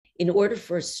in order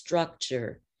for a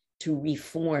structure to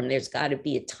reform, there's got to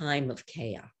be a time of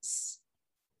chaos.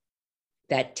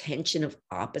 That tension of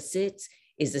opposites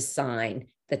is a sign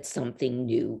that something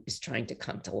new is trying to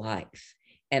come to life.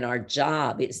 And our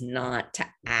job is not to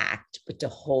act, but to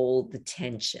hold the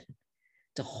tension,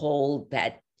 to hold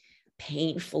that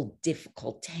painful,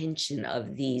 difficult tension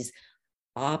of these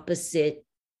opposite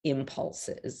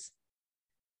impulses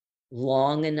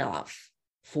long enough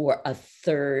for a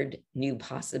third new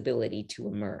possibility to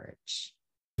emerge.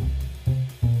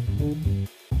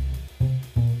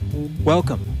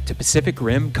 Welcome to Pacific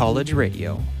Rim College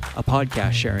Radio, a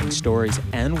podcast sharing stories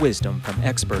and wisdom from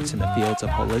experts in the fields of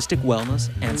holistic wellness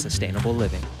and sustainable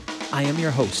living. I am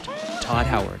your host, Todd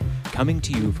Howard, coming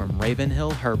to you from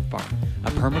Ravenhill Herb Farm, a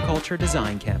permaculture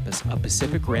design campus of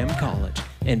Pacific Rim College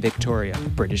in Victoria,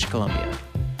 British Columbia.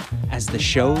 As the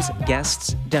show's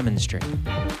guests demonstrate,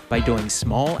 by doing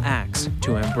small acts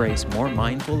to embrace more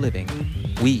mindful living,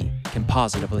 we can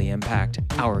positively impact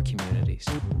our communities.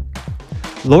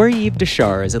 Lori Eve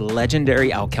Deshar is a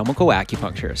legendary alchemical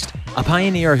acupuncturist, a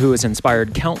pioneer who has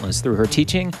inspired countless through her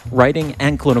teaching, writing,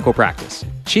 and clinical practice.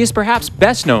 She is perhaps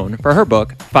best known for her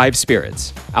book, Five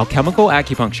Spirits, Alchemical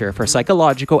Acupuncture for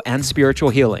Psychological and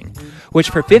Spiritual Healing, which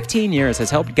for 15 years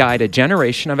has helped guide a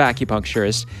generation of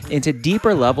acupuncturists into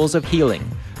deeper levels of healing,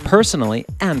 personally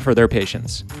and for their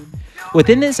patients.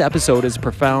 Within this episode is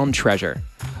profound treasure.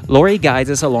 Lori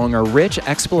guides us along a rich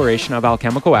exploration of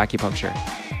alchemical acupuncture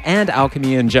and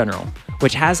alchemy in general,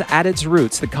 which has at its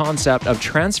roots the concept of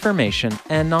transformation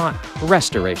and not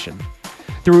restoration.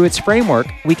 Through its framework,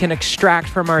 we can extract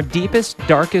from our deepest,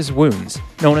 darkest wounds,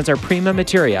 known as our prima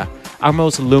materia, our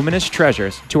most luminous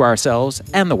treasures to ourselves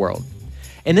and the world.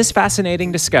 In this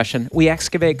fascinating discussion, we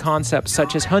excavate concepts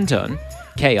such as Huntun,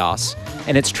 chaos,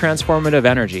 and its transformative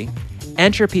energy,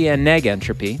 entropy and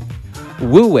neg-entropy,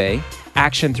 Wu-Wei,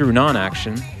 action through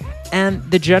non-action, and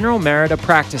the general merit of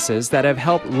practices that have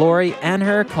helped Lori and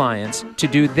her clients to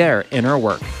do their inner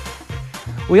work.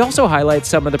 We also highlight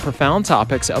some of the profound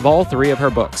topics of all three of her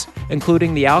books,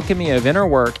 including The Alchemy of Inner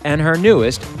Work and her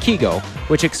newest, Kigo,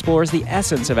 which explores the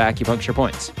essence of acupuncture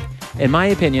points. In my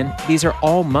opinion, these are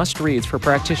all must-reads for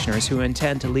practitioners who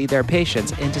intend to lead their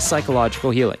patients into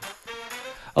psychological healing.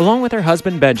 Along with her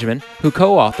husband, Benjamin, who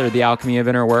co-authored The Alchemy of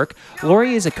Inner Work,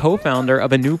 Lori is a co-founder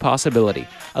of A New Possibility,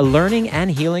 a learning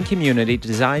and healing community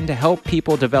designed to help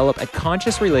people develop a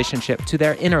conscious relationship to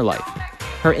their inner life.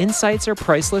 Her insights are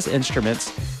priceless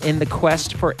instruments in the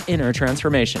quest for inner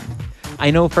transformation.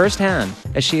 I know firsthand,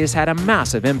 as she has had a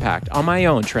massive impact on my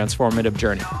own transformative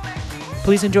journey.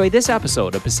 Please enjoy this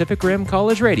episode of Pacific Rim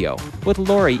College Radio with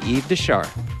Lori Eve Deshar.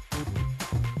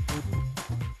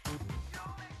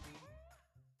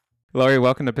 Lori,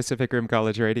 welcome to Pacific Rim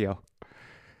College Radio.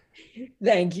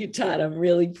 Thank you, Todd. I'm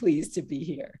really pleased to be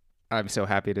here. I'm so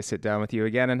happy to sit down with you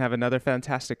again and have another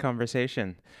fantastic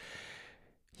conversation.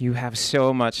 You have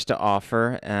so much to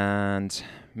offer, and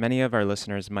many of our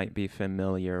listeners might be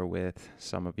familiar with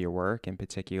some of your work, in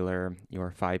particular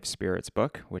your Five Spirits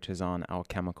book, which is on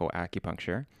alchemical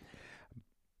acupuncture.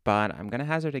 But I'm going to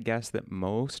hazard a guess that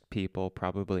most people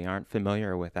probably aren't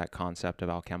familiar with that concept of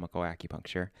alchemical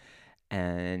acupuncture.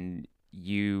 And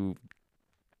you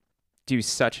do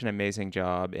such an amazing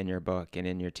job in your book and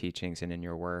in your teachings and in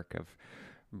your work of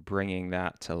bringing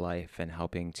that to life and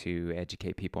helping to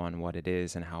educate people on what it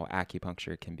is and how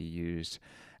acupuncture can be used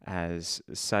as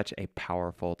such a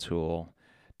powerful tool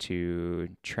to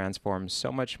transform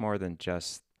so much more than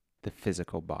just the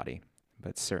physical body,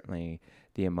 but certainly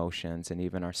the emotions and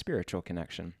even our spiritual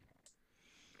connection.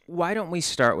 Why don't we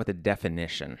start with a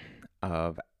definition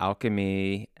of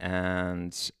alchemy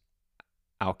and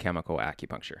alchemical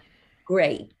acupuncture?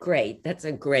 Great. That's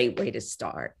a great way to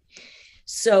start.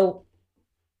 So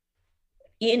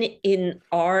in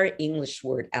our English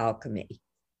word, alchemy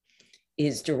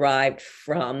is derived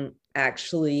from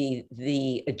actually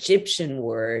the Egyptian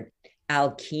word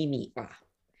alchemia,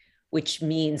 which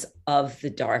means of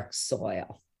the dark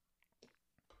soil.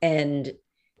 And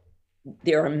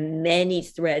there are many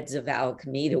threads of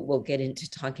alchemy that we'll get into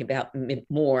talking about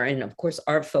more. And of course,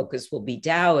 our focus will be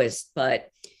Taoist, but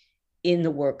in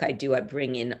the work I do, I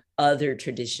bring in other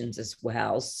traditions as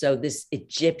well. So this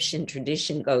Egyptian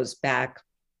tradition goes back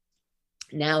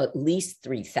now at least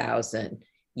 3,000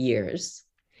 years.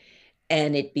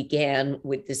 And it began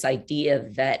with this idea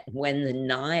that when the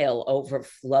Nile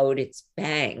overflowed its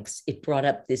banks, it brought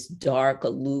up this dark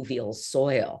alluvial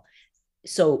soil.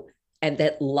 And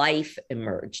that life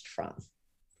emerged from.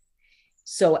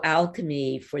 So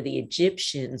alchemy for the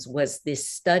Egyptians was this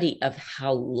study of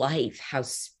how life, how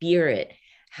spirit,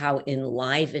 how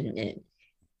enlivenment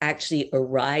actually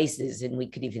arises, and we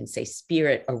could even say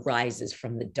spirit arises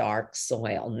from the dark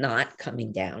soil, not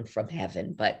coming down from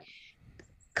heaven, but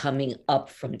coming up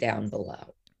from down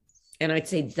below. And I'd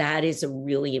say that is a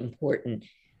really important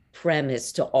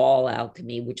premise to all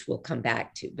alchemy, which we'll come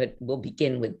back to, but we'll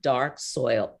begin with dark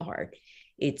soil art.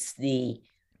 It's the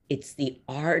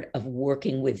art of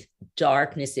working with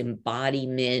darkness,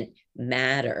 embodiment,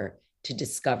 matter to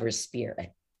discover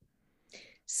spirit.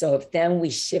 So if then we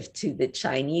shift to the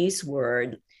Chinese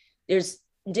word, there's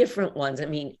different ones. I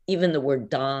mean, even the word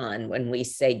Dan, when we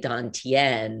say Dan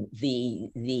Tian,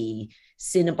 the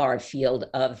cinnabar field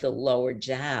of the lower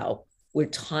jiao, we're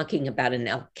talking about an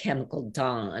alchemical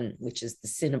Dan, which is the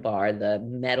cinnabar, the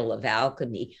metal of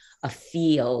alchemy, a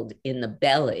field in the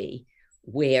belly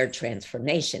where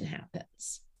transformation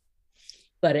happens.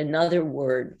 But another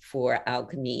word for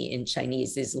alchemy in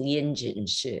Chinese is Lian Jin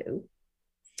Shu,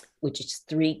 which is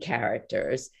 3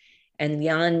 characters. And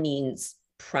Lian means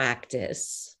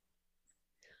practice,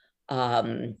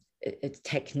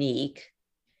 technique.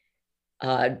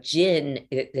 Jin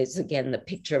is, again, the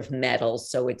picture of metal.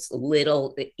 So it's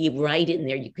little, right in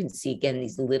there, you can see, again,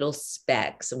 these little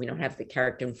specks. And we don't have the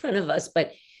character in front of us,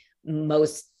 but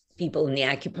most people in the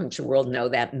acupuncture world know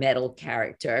that metal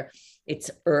character.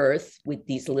 It's earth with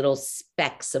these little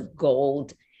specks of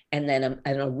gold and then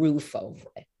a roof over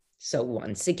it. So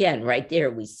once again, right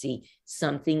there, we see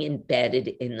something embedded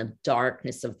in the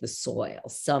darkness of the soil,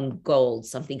 some gold,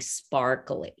 something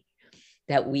sparkly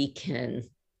that we can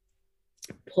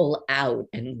pull out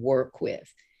and work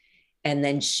with. And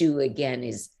then Shu, again,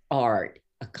 is art,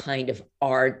 a kind of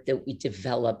art that we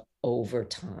develop over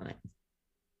time.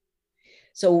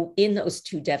 So in those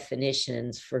 2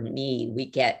 definitions, for me, we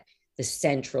get the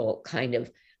central kind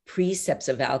of precepts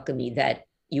of alchemy that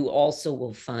you also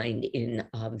will find in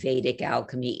Vedic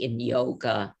alchemy, in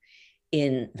yoga,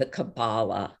 in the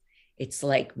Kabbalah. It's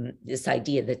like this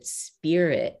idea that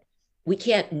spirit, we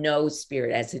can't know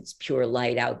spirit as it's pure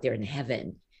light out there in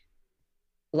heaven.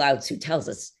 Lao Tzu tells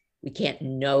us we can't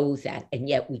know that, and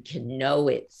yet we can know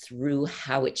it through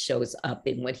how it shows up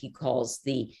in what he calls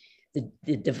the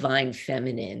divine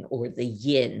feminine, or the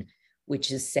yin, which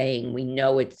is saying we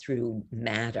know it through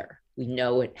matter. We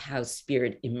know it, how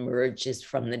spirit emerges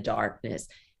from the darkness,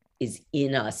 is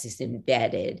in us, is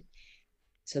embedded.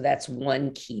 So that's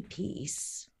one key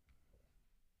piece.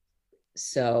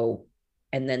 So,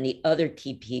 and then the other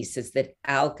key piece is that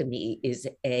alchemy is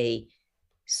a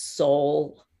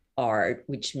soul art,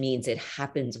 which means it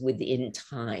happens within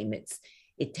time.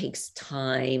 It takes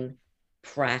time,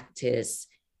 practice,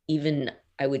 even,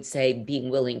 I would say, being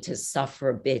willing to suffer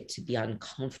a bit, to be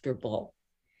uncomfortable.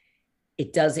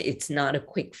 It's not a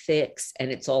quick fix.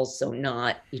 And it's also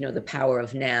not, the power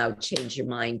of now, change your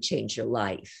mind, change your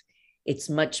life. It's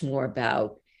much more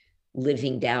about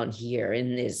living down here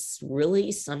in this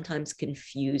really sometimes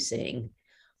confusing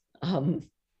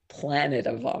planet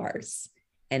of ours.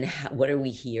 And what are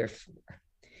we here for?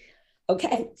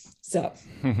 Okay, so.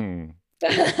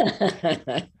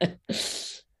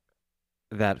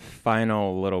 That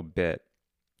final little bit,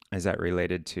 is that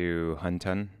related to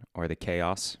Huntun or the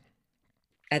chaos?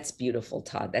 That's beautiful,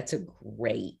 Todd. That's a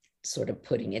great sort of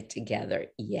putting it together.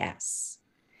 Yes.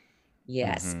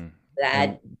 Mm-hmm.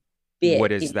 That bit.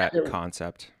 What is that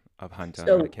concept of Huntun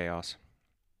or the chaos?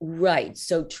 Right.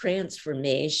 So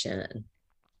transformation,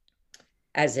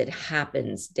 as it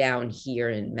happens down here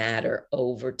in matter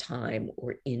over time,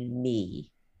 or in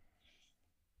me,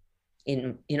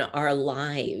 in our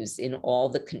lives, in all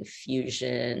the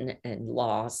confusion and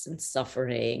loss and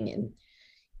suffering, and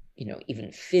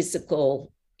even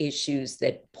physical issues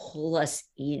that pull us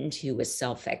into a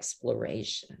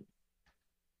self-exploration.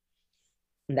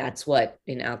 That's what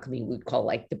in alchemy we'd call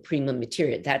like the prima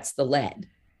materia. That's the lead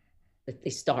that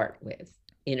they start with.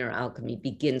 Inner alchemy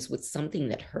begins with something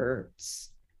that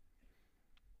hurts,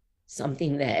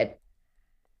 something that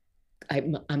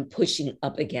I'm pushing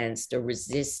up against, a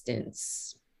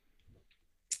resistance.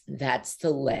 That's the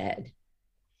lead.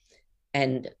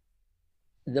 And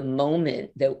the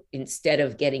moment that, instead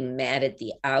of getting mad at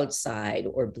the outside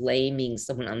or blaming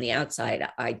someone on the outside,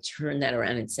 I turn that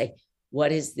around and say,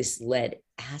 what is this lead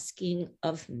asking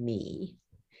of me?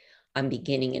 I'm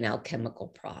beginning an alchemical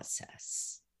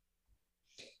process.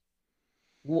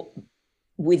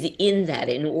 Within that,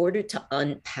 in order to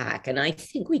unpack, and I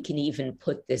think we can even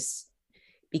put this,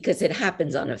 because it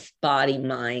happens on a body,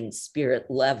 mind, spirit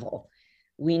level,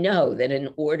 we know that in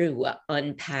order to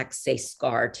unpack, say,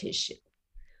 scar tissue,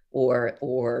 or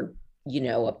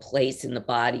a place in the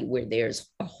body where there's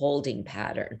a holding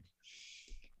pattern,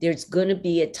 there's going to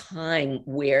be a time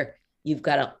where you've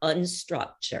got to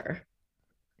unstructure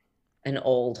an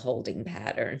old holding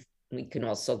pattern. We can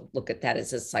also look at that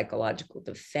as a psychological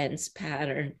defense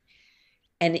pattern.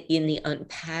 And in the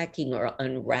unpacking or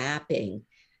unwrapping,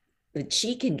 the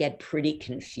chi can get pretty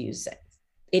confusing.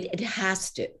 It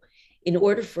has to. In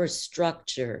order for a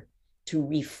structure to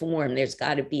reform, there's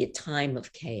got to be a time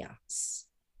of chaos.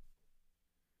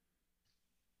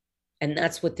 And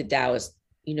that's what the Taoists,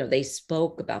 they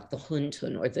spoke about the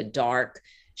Huntun, or the dark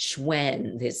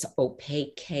Shuen, this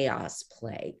opaque chaos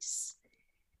place.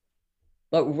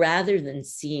 But rather than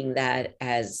seeing that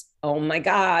as, oh my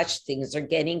gosh, things are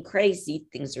getting crazy,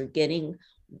 things are getting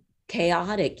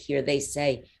chaotic here, they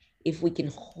say, if we can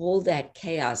hold that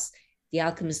chaos, the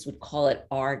alchemists would call it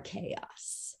our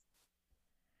chaos.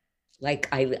 Like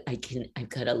I've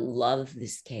got to love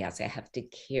this chaos. I have to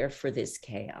care for this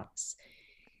chaos,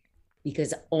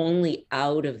 because only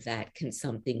out of that can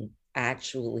something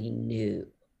actually new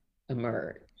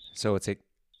emerge. So it's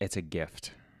a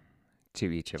gift to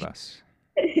each of us.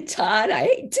 Todd, I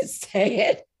hate to say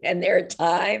it, and there are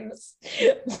times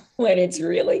when it's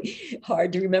really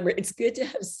hard to remember. It's good to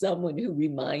have someone who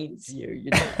reminds you,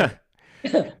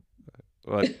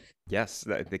 Well, yes,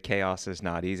 the chaos is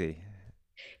not easy.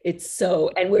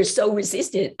 And we're so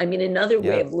resistant. I mean, another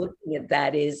way of looking at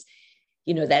that is,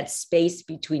 that space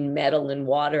between metal and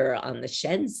water on the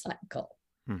Shen cycle.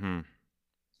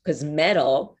 Because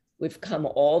metal, we've come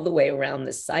all the way around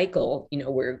the cycle.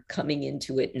 We're coming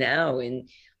into it now in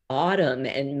autumn,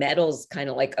 and metal's kind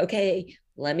of like, okay,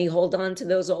 let me hold on to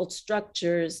those old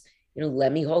structures.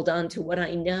 Let me hold on to what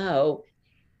I know.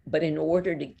 But in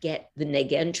order to get the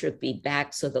negentropy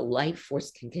back so the life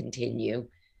force can continue,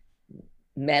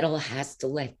 metal has to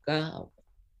let go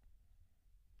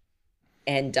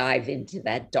and dive into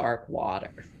that dark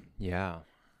water. Yeah.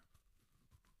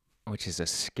 Which is a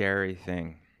scary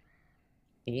thing.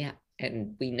 Yeah.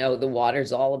 And we know the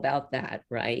water's all about that,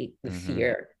 right? The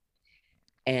fear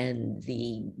and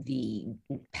the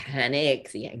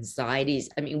panic, the anxieties.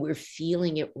 I mean, we're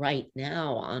feeling it right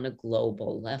now on a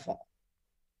global level,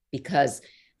 because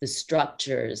the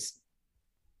structures,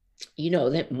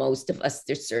 that most of us,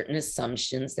 there's certain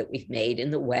assumptions that we've made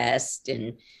in the West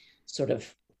and sort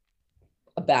of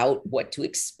about what to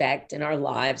expect in our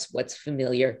lives, what's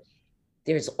familiar.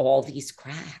 There's all these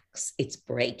cracks. It's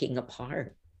breaking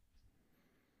apart.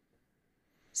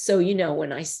 So,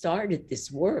 when I started this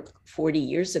work 40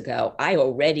 years ago, I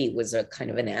already was a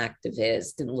kind of an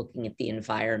activist and looking at the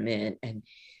environment and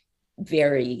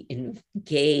very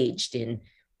engaged in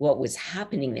what was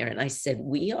happening there. And I said,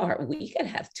 we got to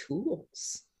have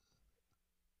tools.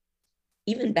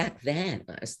 Even back then,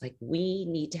 I was like, we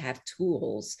need to have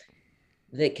tools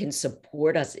that can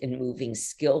support us in moving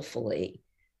skillfully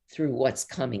through what's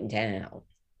coming down,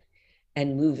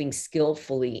 and moving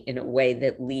skillfully in a way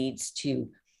that leads to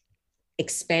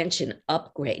expansion,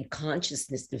 upgrade,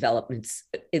 consciousness developments,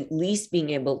 at least being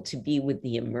able to be with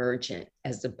the emergent,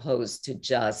 as opposed to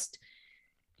just,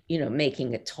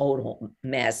 making a total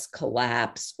mess,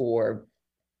 collapse, or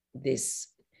this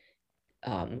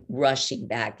rushing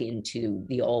back into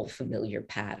the old familiar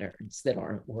patterns that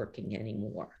aren't working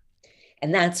anymore.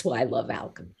 And that's why I love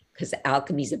alchemy, because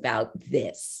alchemy is about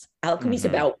this. Alchemy is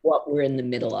about what we're in the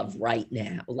middle of right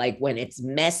now, like when it's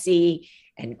messy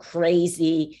and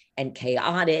crazy and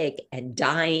chaotic and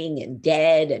dying and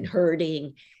dead and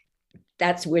hurting.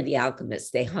 That's where the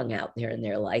alchemists, they hung out there, and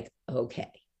they're like,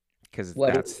 okay. Because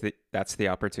that's the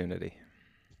opportunity.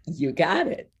 You got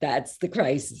it. That's the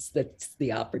crisis. That's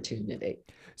the opportunity.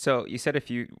 So you said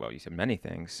you said many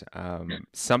things.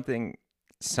 Something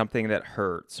that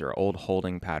hurts, or old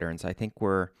holding patterns. I think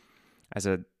as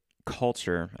a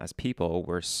culture, as people,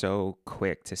 we're so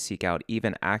quick to seek out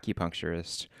even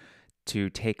acupuncturists to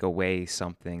take away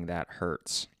something that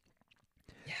hurts.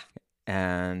 Yeah.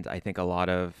 And I think a lot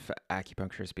of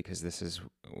acupuncturists, because this is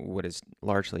what is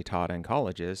largely taught in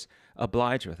colleges,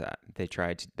 oblige with that. They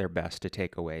try their best to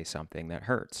take away something that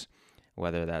hurts,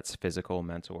 whether that's physical,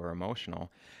 mental, or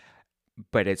emotional.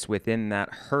 But it's within that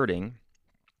hurting,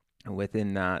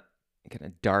 within that kind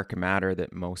of dark matter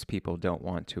that most people don't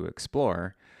want to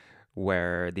explore,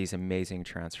 where these amazing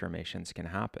transformations can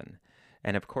happen.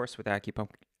 And of course, with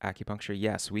acupuncture,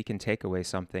 yes, we can take away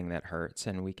something that hurts,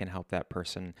 and we can help that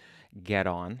person get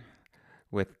on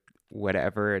with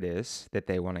whatever it is that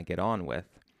they want to get on with.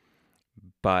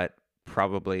 But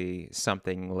probably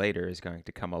something later is going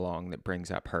to come along that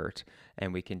brings up hurt,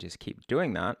 and we can just keep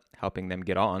doing that, helping them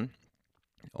get on.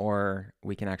 Or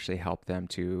we can actually help them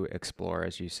to explore,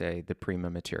 as you say, the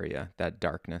prima materia, that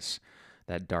darkness,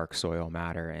 that dark soil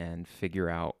matter, and figure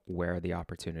out where the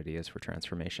opportunity is for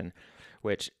transformation,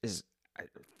 which is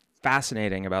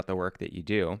fascinating about the work that you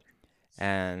do.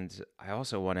 And I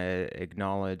also want to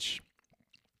acknowledge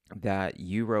that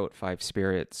you wrote Five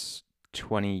Spirits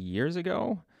 20 years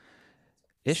ago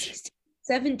ish. 16,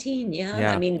 17, yeah. I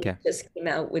Yeah. mean, Okay. we just came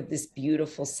out with this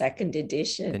beautiful second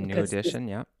edition The new because this edition.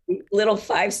 Yeah. little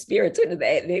five spirits,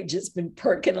 they've just been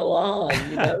perking along,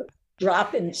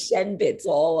 dropping Shen bits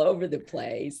all over the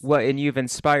place. Well, and you've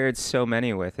inspired so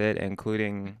many with it,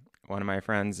 including one of my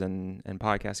friends and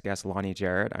podcast guest, Lonnie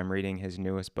Jarrett. I'm reading his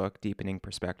newest book, Deepening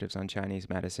Perspectives on Chinese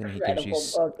Medicine. Incredible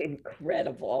book,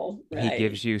 incredible, he right?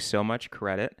 gives you so much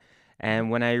credit.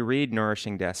 And when I read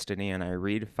Nourishing Destiny and I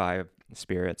read Five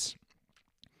Spirits,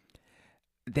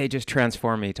 they just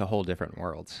transform me to whole different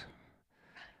worlds.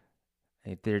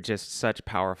 They're just such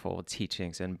powerful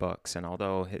teachings and books. And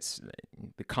although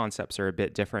the concepts are a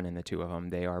bit different in the two of them,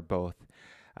 they are both,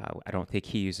 I don't think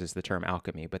he uses the term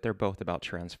alchemy, but they're both about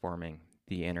transforming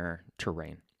the inner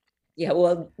terrain. Yeah,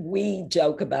 well, we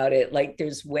joke about it. Like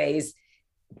there's ways,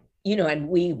 and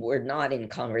we were not in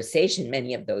conversation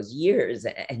many of those years.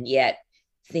 And yet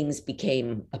things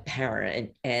became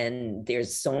apparent and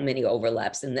there's so many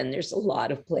overlaps. And then there's a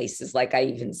lot of places, like I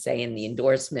even say in the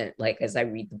endorsement, like as I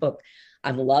read the book,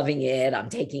 I'm loving it, I'm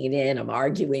taking it in, I'm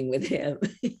arguing with him,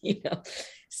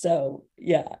 So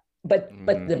yeah, but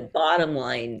the bottom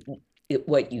line,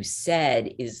 what you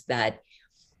said is that,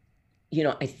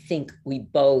 I think we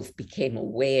both became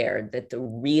aware that the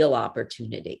real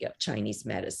opportunity of Chinese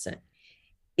medicine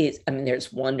is,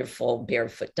 there's wonderful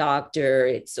Barefoot Doctor,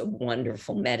 it's a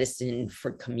wonderful medicine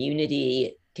for community,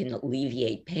 it can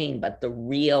alleviate pain, but the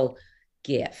real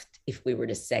gift, if we were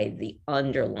to say the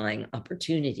underlying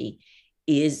opportunity,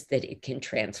 is that it can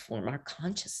transform our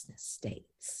consciousness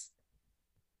states,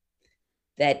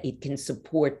 that it can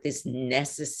support this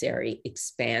necessary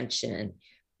expansion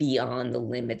beyond the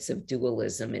limits of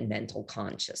dualism and mental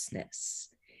consciousness,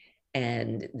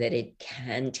 and that it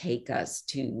can take us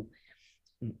to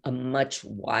a much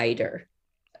wider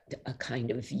a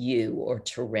kind of view or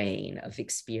terrain of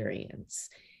experience.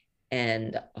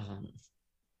 And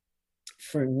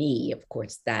for me, of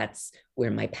course, that's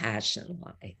where my passion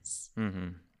lies. Mm-hmm.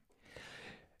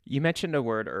 You mentioned a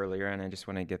word earlier, and I just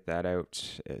want to get that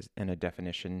out in a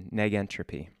definition,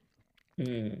 negentropy.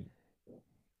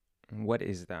 What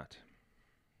is that?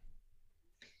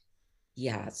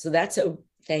 Yeah, so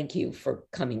thank you for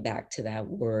coming back to that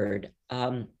word.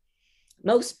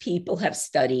 Most people have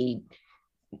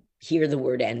hear the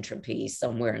word entropy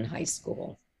somewhere in high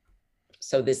school.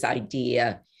 So this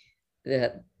idea,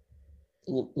 the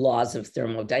laws of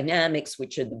thermodynamics,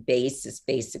 which are the basis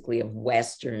basically of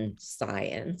Western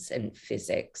science and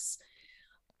physics.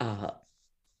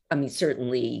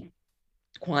 Certainly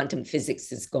quantum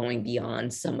physics is going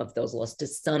beyond some of those laws to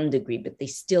some degree, but they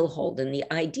still hold. And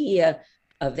the idea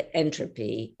of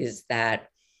entropy is that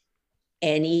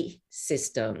any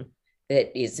system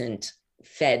that isn't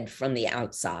fed from the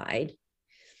outside,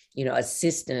 a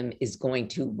system is going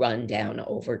to run down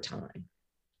over time.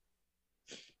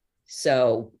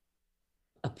 So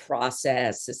a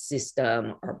process, a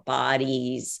system, our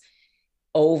bodies,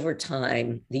 over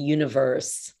time, the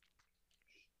universe,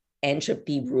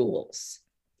 entropy rules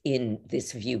in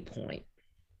this viewpoint,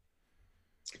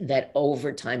 that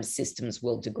over time systems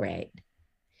will degrade.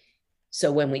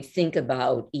 So when we think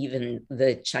about even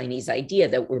the Chinese idea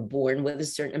that we're born with a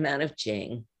certain amount of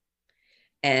Jing,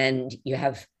 and you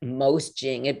have most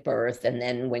Jing at birth, and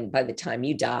then by the time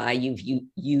you die, you've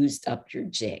used up your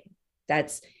Jing.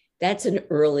 That's an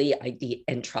early idea,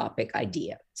 entropic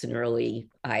idea. It's an early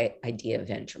idea of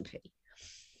entropy.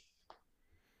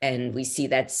 And we see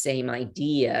that same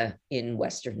idea in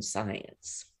Western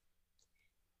science.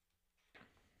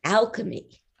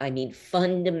 Alchemy,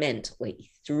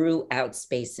 fundamentally throughout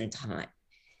space and time,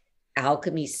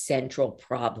 alchemy's central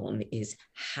problem is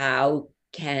how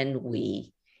can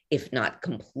we, if not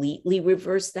completely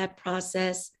reverse that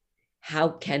process, how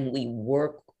can we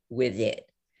work with it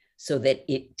so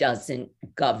that it doesn't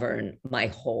govern my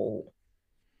whole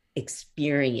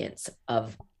experience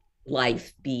of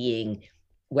life being,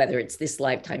 whether it's this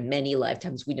lifetime, many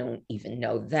lifetimes, we don't even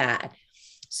know that.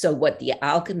 So what the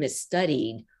alchemists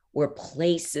studied were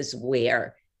places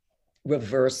where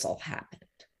reversal happened.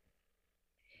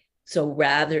 So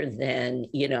rather than,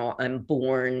 I'm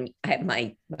born, I have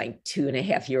my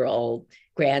 2.5-year-old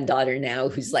granddaughter now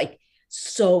who's like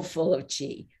so full of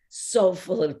chi, so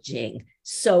full of Jing,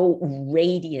 so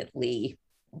radiantly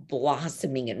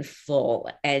blossoming and full.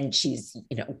 And she's,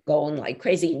 going like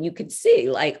crazy. And you could see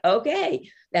like, okay,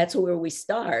 that's where we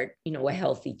start, a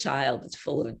healthy child that's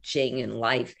full of Jing and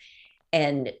life.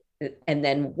 And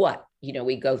then what?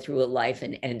 We go through a life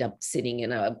and end up sitting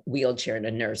in a wheelchair in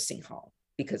a nursing home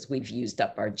because we've used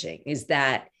up our Jing.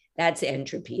 That's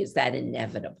entropy? Is that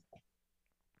inevitable?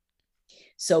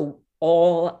 So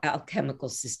all alchemical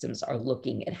systems are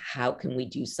looking at how can we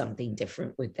do something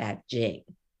different with that Jing?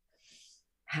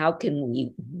 How can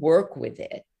we work with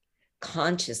it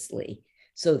consciously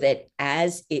so that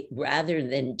as it, rather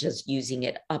than just using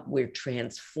it up, we're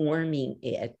transforming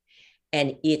it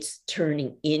and it's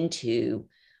turning into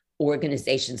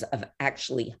organizations of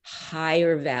actually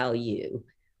higher value,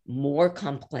 more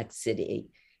complexity,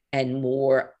 and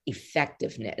more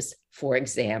effectiveness. For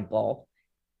example,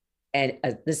 and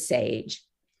the sage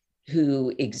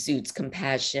who exudes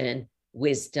compassion,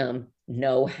 wisdom,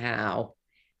 know-how,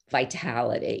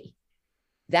 vitality.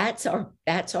 That's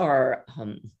our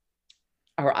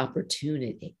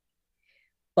opportunity.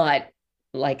 But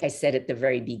like I said at the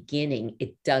very beginning,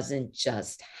 it doesn't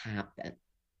just happen.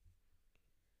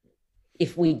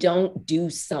 If we don't do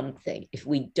something, if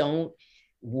we don't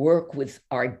work with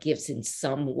our gifts in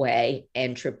some way,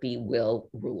 entropy will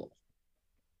rule.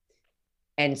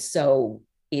 And so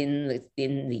in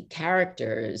the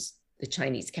characters, the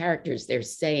Chinese characters, they're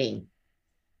saying,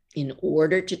 in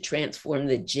order to transform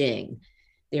the Jing,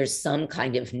 there's some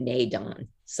kind of neidan,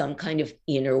 some kind of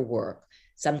inner work,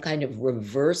 some kind of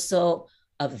reversal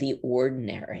of the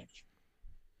ordinary.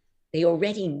 They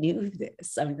already knew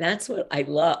this. I mean, that's what I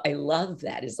love. I love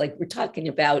that. It's like we're talking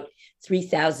about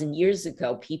 3,000 years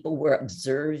ago, people were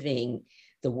observing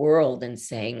the world and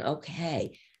saying,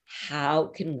 okay, how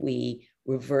can we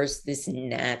reverse this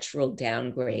natural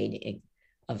downgrading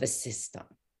of a system?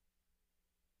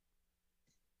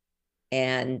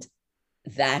 And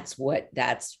that's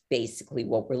basically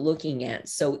what we're looking at.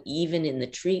 So even in the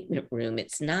treatment room,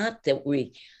 it's not that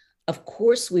of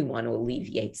course we want to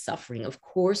alleviate suffering. Of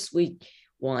course we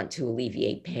want to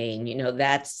alleviate pain. You know,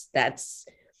 that's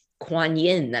Kuan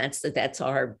Yin. That's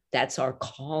our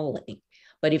calling.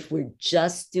 But if we're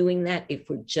just doing that, if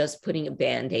we're just putting a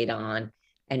Band-Aid on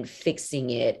and fixing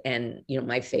it, and, you know,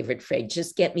 my favorite phrase,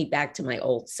 just get me back to my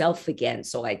old self again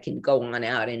so I can go on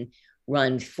out and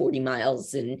run 40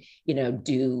 miles and, you know,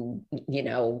 do, you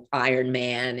know,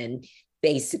 Ironman and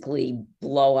basically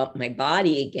blow up my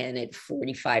body again at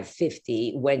 45,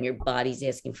 50, when your body's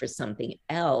asking for something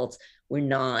else, we're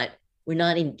not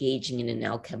engaging in an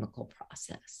alchemical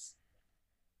process.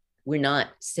 We're not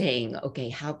saying, okay,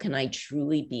 how can I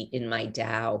truly be in my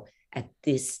Tao at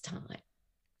this time?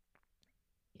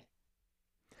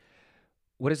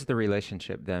 What is the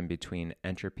relationship then between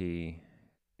entropy,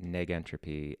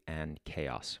 negentropy, and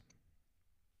chaos?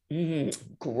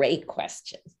 Great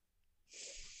question.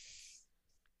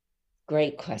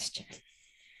 Great question.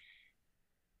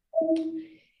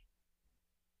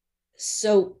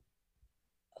 So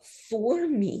for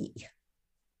me,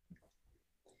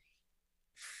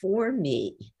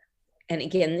 and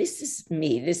again, this is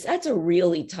me, that's a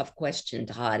really tough question,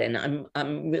 Todd. And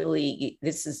I'm really,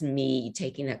 this is me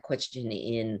taking that question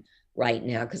in right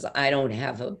now, because I don't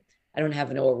have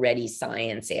an already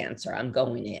science answer. I'm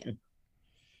going in.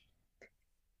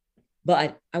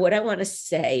 But what I want to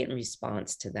say in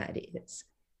response to that is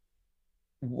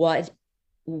what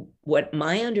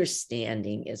my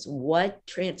understanding is, what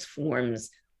transforms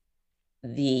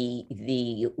the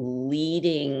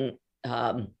leading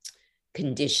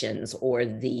conditions or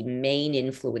the main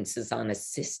influences on a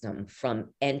system from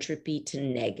entropy to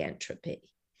negentropy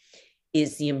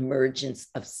is the emergence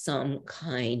of some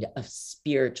kind of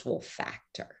spiritual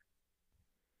factor,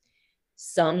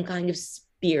 some kind of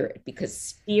spirit, because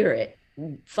spirit,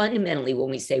 fundamentally, when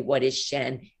we say what is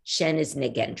Shen, Shen is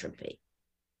negentropy.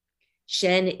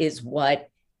 Shen is what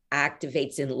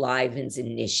activates, enlivens,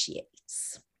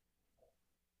 initiates.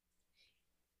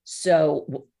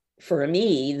 So for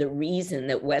me, the reason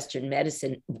that Western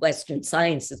medicine, Western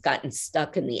science has gotten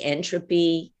stuck in the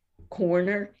entropy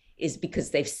corner is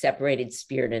because they've separated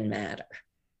spirit and matter.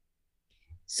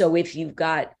 So if you've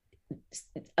got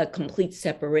a complete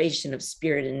separation of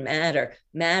spirit and matter,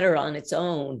 matter on its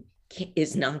own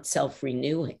is not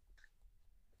self-renewing.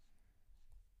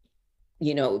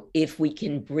 You know, if we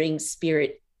can bring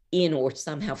spirit in or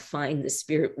somehow find the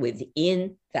spirit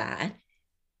within that,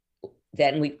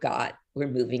 then we're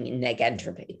moving in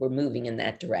negentropy. We're moving in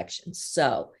that direction.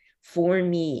 So for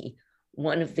me,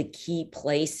 one of the key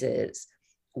places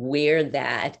where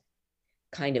that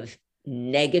kind of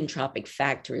negentropic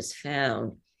factor is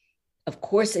found, of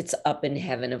course, it's up in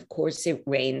heaven. Of course, it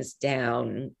rains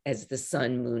down as the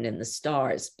sun, moon, and the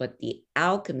stars. But the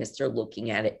alchemists are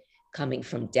looking at it coming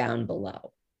from down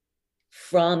below,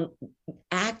 from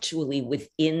actually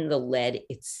within the lead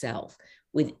itself,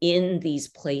 within these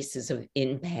places of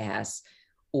impasse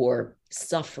or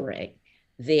suffering,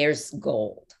 there's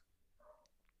gold.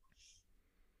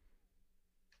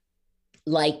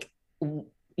 like,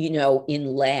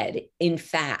 in lead. In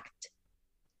fact,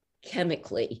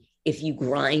 chemically, if you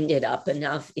grind it up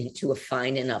enough into a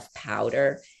fine enough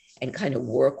powder and kind of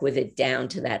work with it down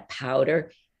to that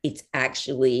powder, it's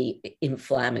actually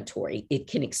inflammatory. It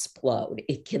can explode,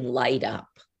 it can light up.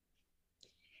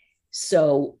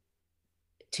 So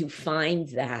to find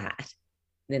that,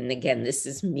 then again, this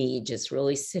is me just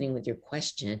really sitting with your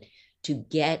question, to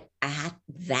get at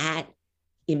that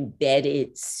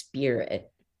embedded spirit,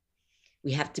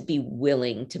 we have to be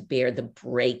willing to bear the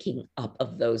breaking up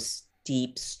of those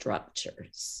deep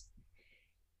structures.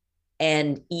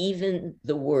 And even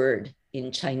the word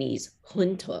in Chinese,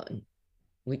 huntun,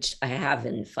 which I have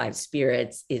in Five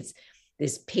Spirits, is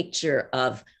this picture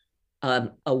of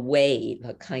a wave,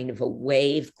 a kind of a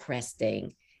wave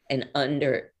cresting, and on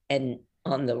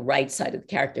the right side of the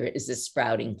character is a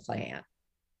sprouting plant.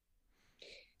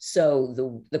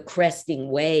 So the cresting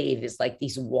wave is like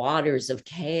these waters of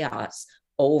chaos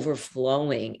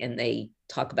overflowing, and they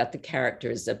talk about the character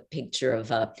as a picture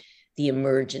of the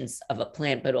emergence of a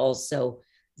plant, but also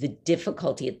the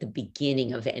difficulty at the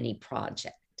beginning of any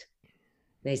project.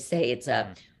 They say it's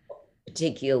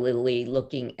particularly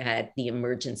looking at the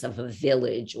emergence of a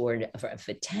village or of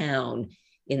a town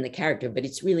in the character, but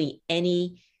it's really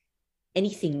anything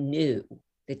new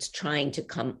that's trying to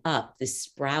come up. The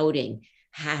sprouting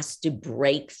has to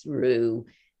break through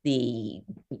the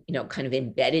kind of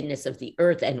embeddedness of the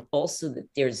earth, and also that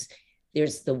there's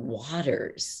the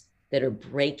waters that are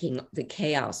breaking, the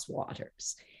chaos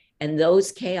waters, and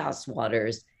those chaos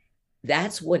waters,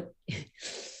 that's what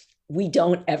we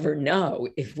don't ever know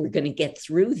if we're going to get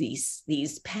through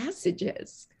these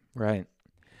passages. Right.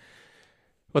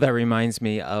 Well, that reminds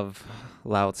me of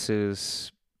Lao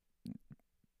Tzu's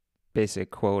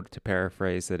basic quote, to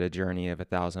paraphrase, that a journey of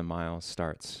 1,000 miles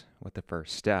starts with the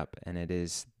first step. And it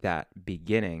is that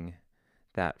beginning,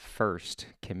 that first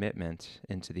commitment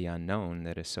into the unknown,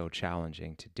 that is so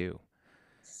challenging to do.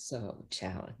 So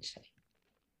challenging.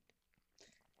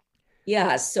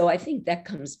 Yeah. So I think that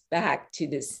comes back to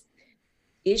this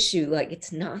issue. Like,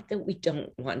 it's not that we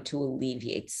don't want to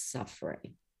alleviate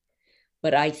suffering,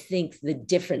 but I think the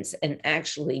difference, and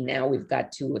actually now we've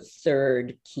got to a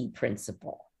third key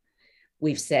principle.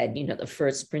 We've said, the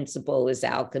first principle is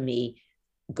alchemy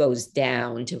goes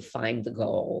down to find the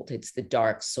gold. It's the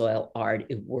dark soil art.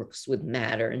 It works with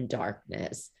matter and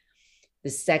darkness. The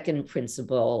second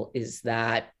principle is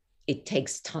that it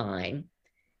takes time.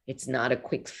 It's not a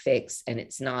quick fix, and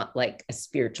it's not like a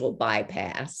spiritual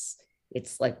bypass.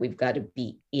 It's like we've got to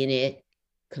be in it,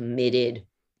 committed,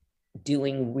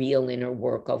 doing real inner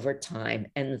work over time.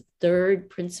 And the third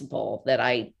principle that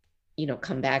I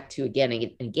come back to again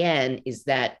and again is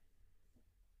that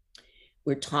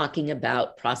we're talking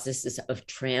about processes of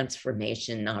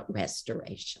transformation, not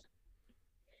restoration.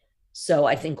 So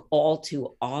I think all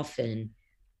too often,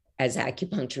 as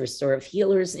acupuncturists or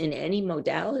healers in any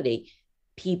modality,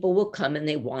 people will come and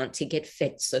they want to get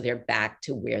fixed so they're back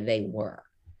to where they were.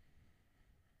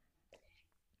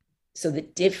 So the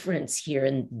difference here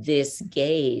in this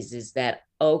gaze is that,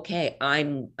 okay,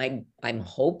 I'm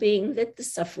hoping that the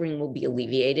suffering will be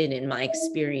alleviated. In my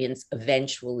experience,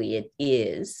 eventually it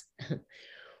is,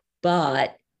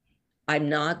 but I'm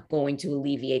not going to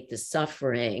alleviate the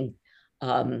suffering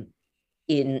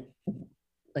in,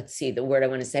 let's see, the word I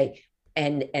want to say,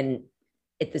 and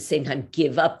at the same time,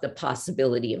 give up the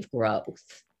possibility of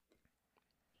growth.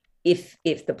 If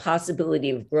the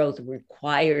possibility of growth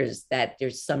requires that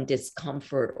there's some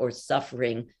discomfort or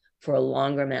suffering for a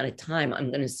longer amount of time,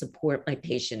 I'm going to support my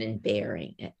patient in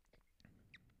bearing it.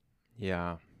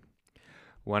 Yeah.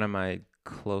 One of my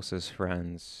closest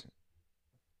friends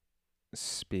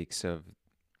speaks of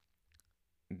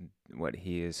what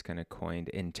he has kind of coined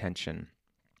intention.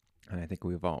 And I think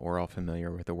we're all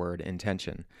familiar with the word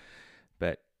intention,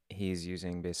 but he's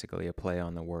using basically a play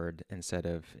on the word. Instead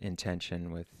of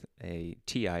intention with a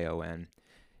T-I-O-N,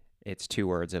 it's two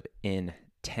words of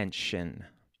intention.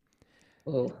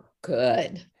 Oh,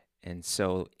 good. And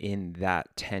so in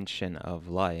that tension of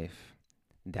life,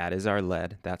 that is our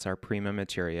lead, that's our prima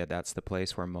materia, that's the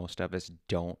place where most of us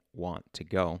don't want to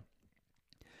go.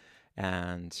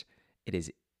 And it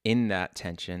is in that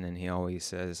tension, and he always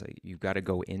says, you've got to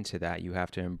go into that. You have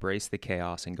to embrace the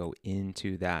chaos and go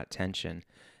into that tension.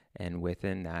 And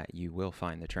within that, you will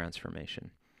find the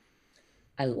transformation.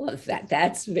 I love that.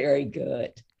 That's very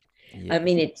good. Yeah. I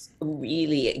mean, it's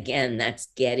really, again, that's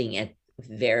getting at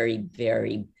very,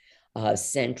 very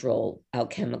central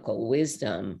alchemical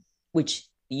wisdom, which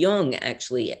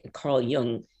Carl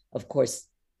Jung, of course,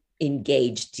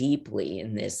 engaged deeply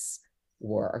in this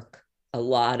work. A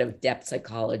lot of depth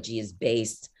psychology is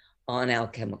based on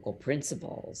alchemical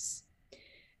principles.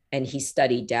 And he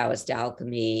studied Taoist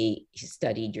alchemy, he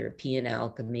studied European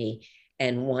alchemy.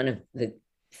 And one of the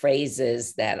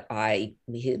phrases that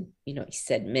he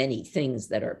said many things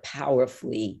that are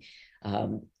powerfully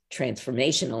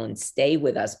transformational and stay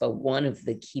with us. But one of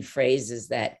the key phrases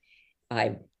that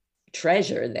I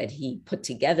treasure that he put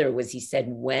together was, he said,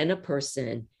 when a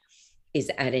person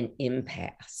is at an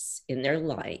impasse in their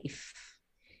life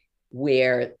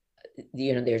where,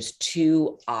 there's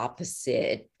two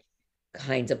opposite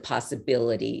kinds of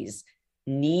possibilities,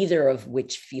 neither of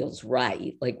which feels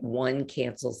right, like one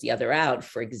cancels the other out.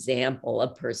 For example,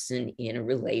 a person in a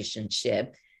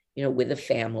relationship, with a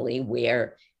family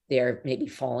where they're maybe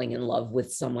falling in love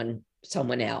with someone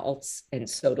else. And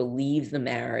so to leave the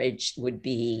marriage would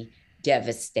be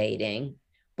devastating,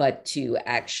 but to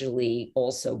actually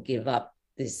also give up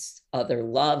this other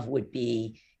love would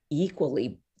be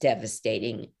equally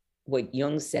devastating. What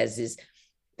Jung says is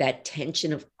that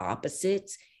tension of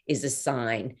opposites is a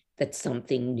sign that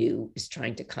something new is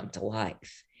trying to come to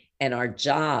life. And our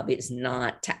job is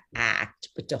not to act,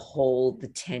 but to hold the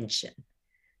tension,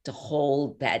 to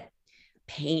hold that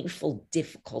painful,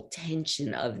 difficult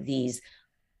tension of these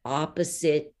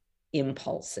opposite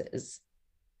impulses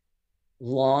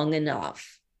long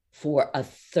enough for a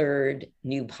third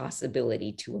new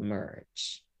possibility to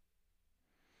emerge.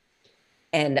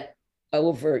 And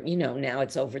now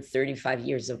it's over 35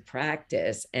 years of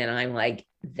practice. And I'm like,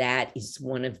 that is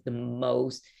one of the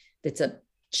most, that's a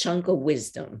chunk of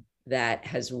wisdom that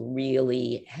has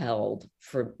really held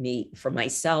for me, for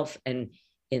myself, and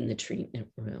in the treatment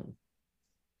room.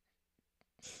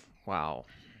 Wow.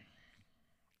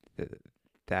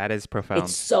 That is profound.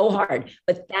 It's so hard,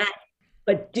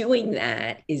 but doing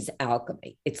that is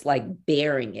alchemy. It's like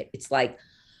bearing it. It's like,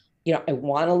 I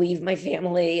want to leave my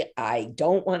family. I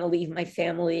don't want to leave my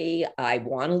family. I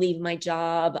want to leave my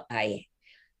job. I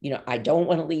don't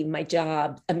want to leave my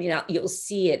job. You'll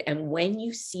see it. And when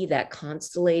you see that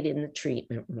constellated in the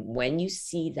treatment room, when you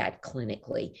see that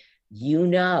clinically,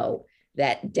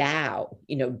 that Tao,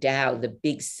 the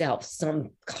big self,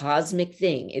 some cosmic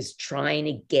thing is trying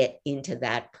to get into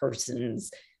that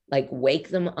person's, like, wake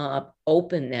them up,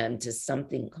 open them to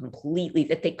something completely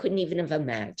that they couldn't even have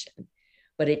imagined.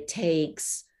 But it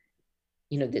takes,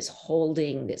 this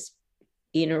holding, this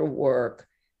inner work,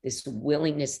 this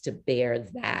willingness to bear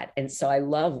that. And so I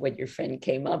love what your friend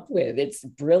came up with. It's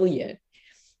brilliant.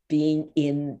 Being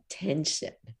in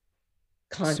tension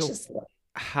consciously. So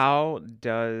how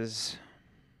does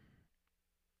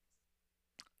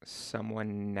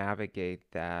someone navigate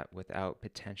that without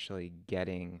potentially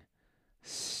getting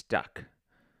stuck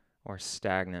or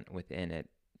stagnant within it,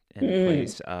 in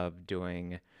place of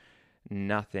doing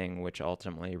nothing, which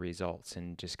ultimately results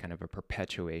in just kind of a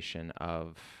perpetuation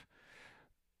of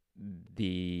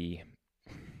the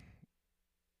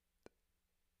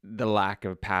lack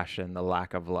of passion, the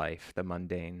lack of life, the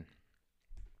mundane?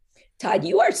 Todd,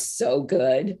 you are so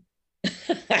good.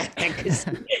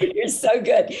 You're so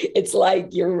good. It's like,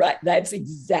 you're right. That's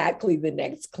exactly the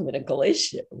next clinical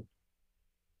issue.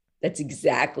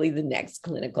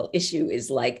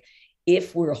 Is like,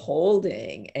 if we're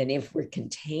holding and if we're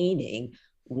containing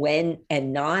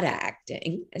and not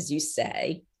acting, as you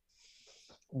say,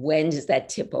 when does that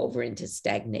tip over into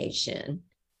stagnation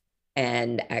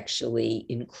and actually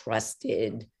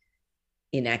encrusted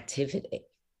inactivity?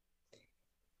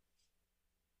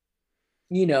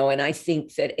 And I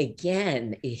think that,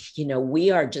 again, if,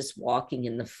 we are just walking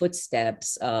in the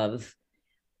footsteps of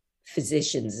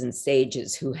physicians and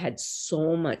sages who had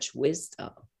so much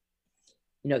wisdom,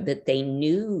 that they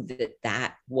knew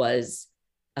that was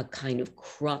a kind of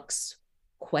crux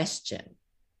question.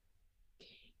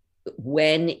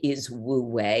 When is Wu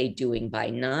Wei, doing by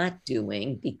not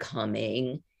doing,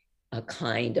 becoming a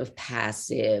kind of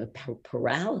passive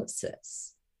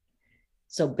paralysis?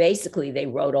 So basically, they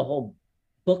wrote a whole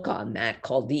book on that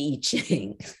called the I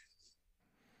Ching.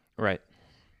 Right.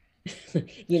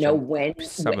 When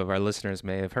some of our listeners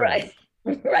may have heard. Right.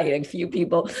 Right. A few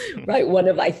people, right. One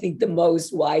of, I think, the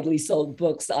most widely sold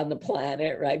books on the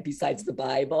planet, right, besides the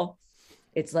Bible.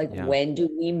 It's like, when do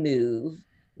we move?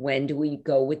 When do we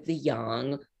go with the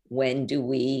yang? When do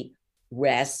we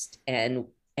rest and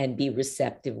be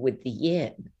receptive with the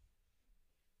yin?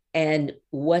 And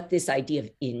what this idea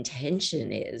of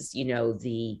intention is,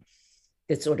 the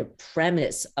sort of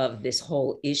premise of this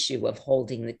whole issue of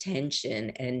holding the tension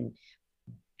and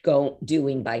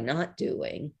doing by not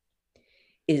doing,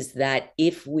 is that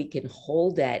if we can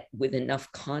hold that with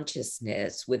enough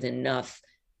consciousness, with enough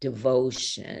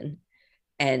devotion,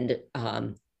 and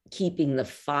keeping the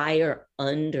fire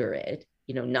under it,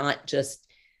 not just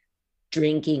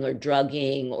drinking or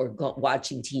drugging or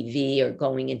watching TV or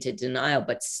going into denial,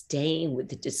 but staying with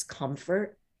the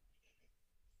discomfort,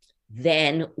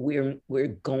 then we're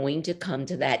going to come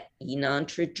to that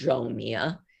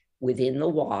enantrodromia within the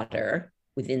water,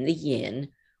 within the yin,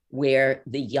 where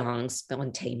the yang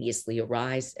spontaneously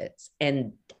arises.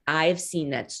 And I've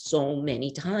seen that so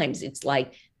many times. It's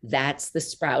like, that's the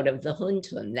sprout of the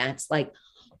Huntun. That's like,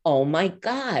 oh my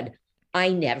God, I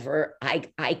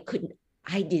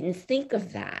didn't think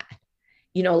of that.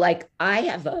 Like I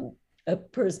have a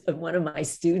person, one of my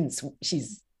students,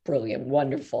 she's brilliant,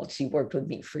 wonderful. She worked with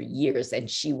me for years, and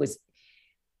she was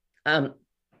in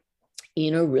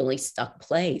a really stuck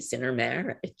place in her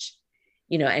marriage,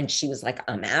 and she was like,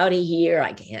 I'm out of here.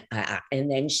 I can't. And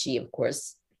then of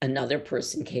course, another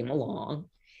person came along,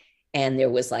 and there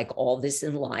was like all this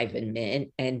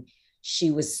enlivenment, and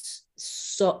it was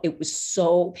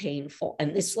so painful.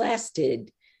 And this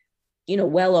lasted,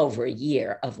 well over a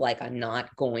year of like, I'm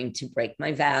not going to break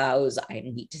my vows.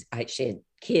 She had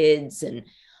kids, and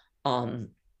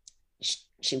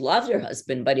she loved her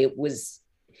husband, but it was,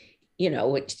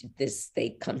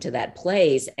 they come to that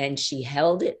place, and she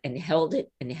held it and held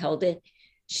it and held it.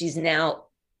 She's now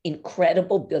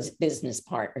incredible business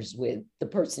partners with the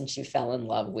person she fell in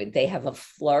love with. They have a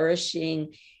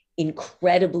flourishing,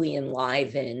 incredibly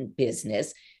enlivened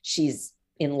business. She's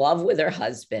in love with her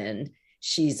husband.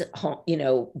 She's,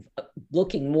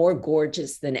 looking more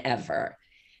gorgeous than ever.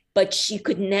 But she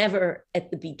could never at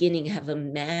the beginning have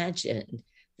imagined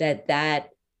that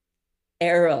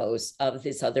eros of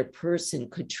this other person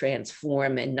could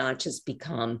transform and not just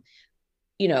become,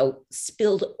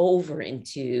 spilled over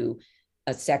into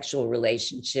a sexual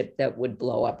relationship that would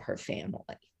blow up her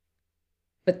family.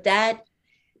 But that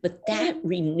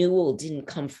renewal didn't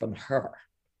come from her.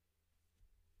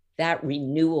 That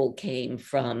renewal came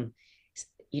from,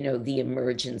 the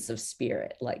emergence of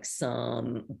spirit, like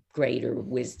some greater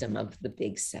wisdom of the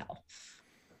big self.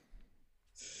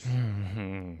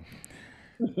 Mm-hmm.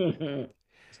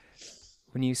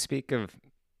 When you speak of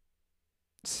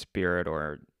spirit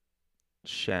or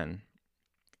Shen,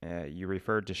 you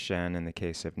referred to Shen in the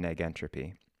case of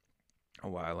negentropy a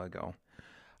while ago.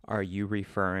 Are you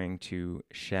referring to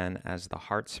Shen as the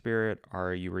heart spirit, or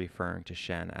are you referring to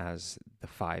Shen as the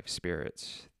five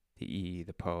spirits, the Yi,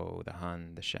 the Po, the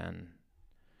Hun, the Shen?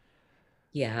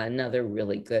 Yeah, another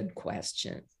really good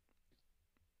question.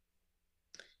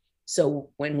 So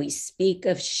when we speak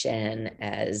of Shen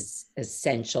as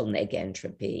essential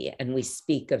negentropy, and we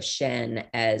speak of Shen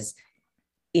as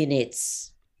in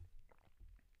its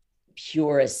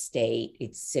purest state,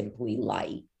 it's simply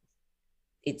light.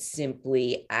 It's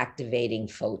simply activating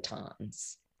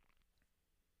photons.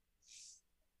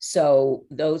 So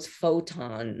those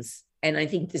photons, and I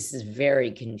think this is very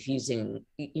confusing,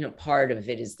 part of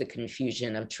it is the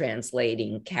confusion of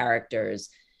translating characters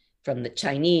from the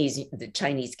Chinese. The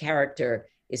Chinese character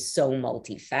is so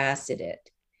multifaceted.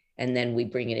 And then we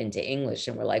bring it into English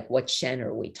and we're like, what Shen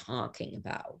are we talking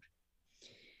about?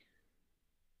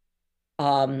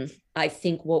 I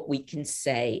think what we can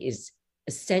say is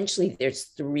essentially there's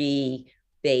three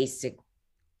basic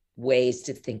ways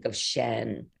to think of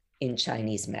Shen in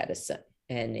Chinese medicine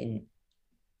and in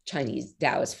Chinese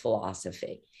Taoist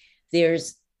philosophy.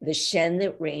 There's the Shen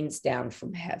that rains down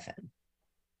from heaven,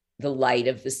 the light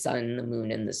of the sun, the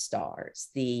moon, and the stars,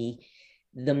 the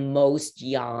most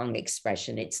yang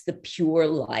expression. It's the pure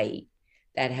light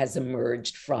that has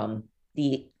emerged from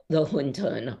the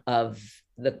Huntun of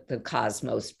the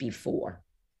cosmos before.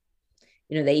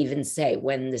 They even say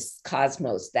when this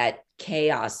cosmos, that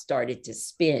chaos started to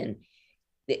spin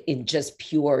in just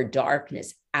pure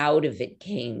darkness, out of it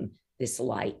came this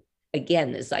light.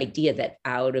 Again, this idea that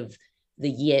out of the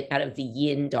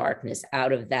yin darkness,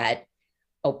 out of that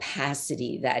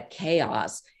opacity, that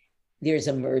chaos, there's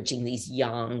emerging these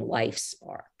yang life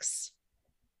sparks.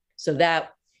 So that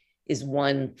is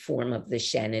one form of the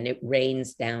Shen, and it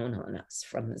rains down on us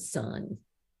from the sun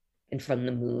and from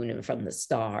the moon and from the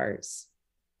stars.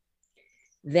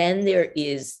 Then there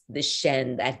is the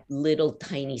Shen, that little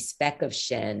tiny speck of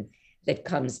Shen that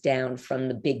comes down from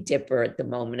the Big Dipper at the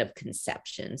moment of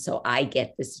conception. So I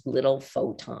get this little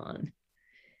photon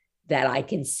that I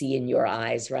can see in your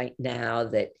eyes right now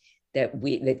that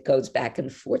goes back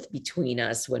and forth between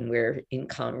us when we're in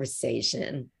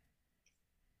conversation.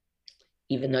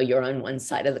 Even though you're on one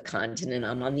side of the continent,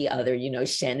 I'm on the other,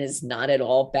 Shen is not at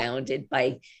all bounded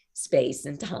by space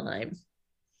and time.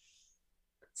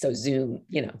 So Zoom,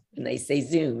 when they say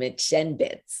Zoom, it's Shen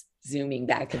bits zooming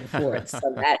back and forth.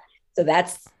 So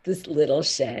that's this little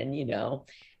Shen,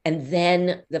 And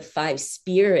then the five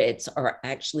spirits are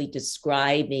actually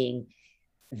describing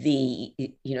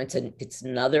it's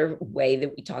another way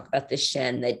that we talk about the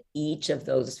Shen, that each of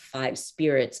those five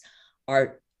spirits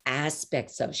are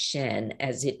aspects of Shen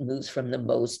as it moves from the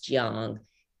most yang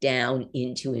down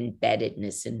into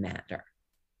embeddedness in matter.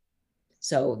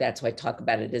 So that's why I talk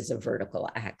about it as a vertical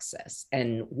axis.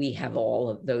 And we have all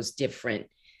of those different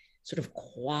sort of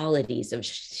qualities of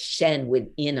Shen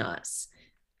within us,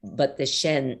 but the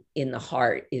Shen in the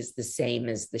heart is the same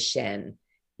as the Shen,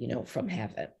 from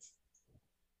heaven.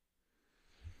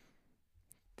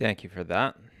 Thank you for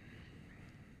that.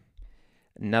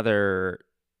 Another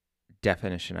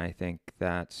definition I think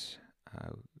that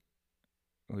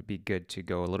would be good to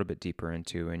go a little bit deeper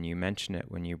into, and you mentioned it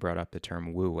when you brought up the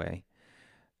term Wu Wei,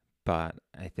 but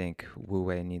I think Wu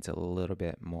Wei needs a little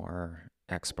bit more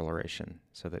exploration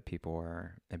so that people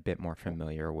are a bit more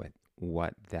familiar with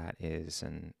what that is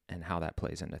and how that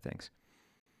plays into things.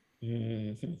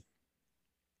 Mm-hmm.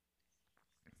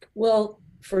 Well,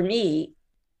 for me,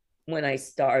 when I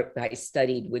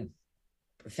studied with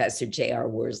Professor J.R.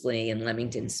 Worsley and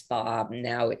Leamington Spa.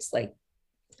 Now it's like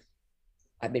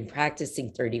I've been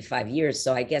practicing 35 years.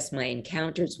 So I guess my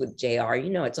encounters with JR,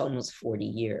 it's almost 40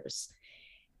 years.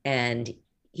 And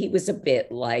he was a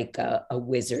bit like a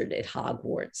wizard at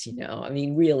Hogwarts, I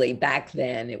mean, really back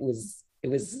then it was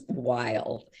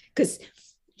wild because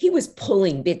he was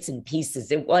pulling bits and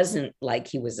pieces. It wasn't like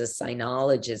he was a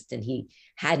sinologist and he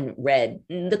hadn't read.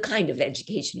 The kind of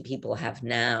education people have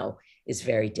now is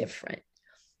very different.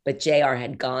 But JR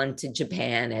had gone to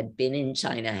Japan, had been in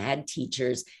China, had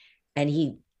teachers, and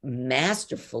he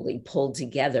masterfully pulled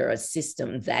together a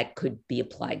system that could be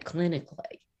applied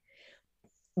clinically.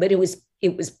 But it was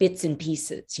bits and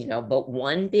pieces, but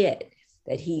one bit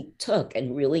that he took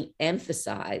and really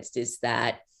emphasized is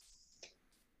that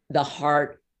the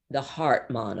heart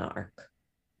monarch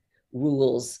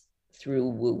rules through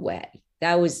Wu Wei.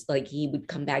 That was like, he would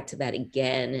come back to that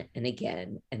again and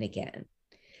again and again,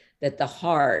 that the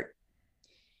heart,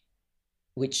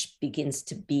 which begins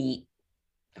to beat,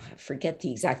 I forget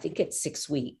the exact, I think it's 6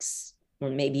 weeks or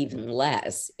maybe even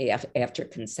less after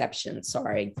conception.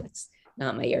 Sorry, that's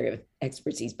not my area of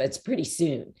expertise, but it's pretty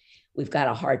soon. We've got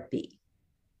a heartbeat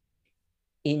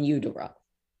in utero.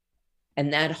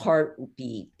 And that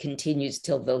heartbeat continues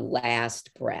till the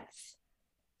last breath.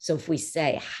 So if we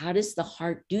say, how does the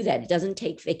heart do that? It doesn't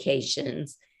take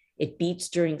vacations. It beats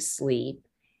during sleep.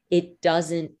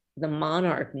 The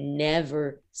monarch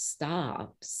never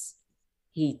stops.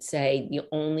 He'd say the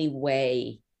only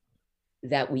way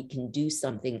that we can do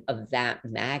something of that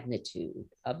magnitude,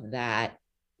 of that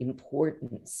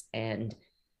importance, and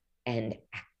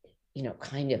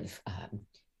kind of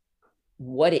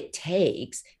what it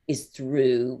takes is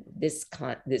through this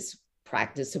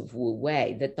practice of Wu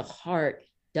Wei, that the heart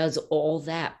does all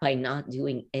that by not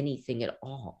doing anything at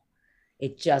all.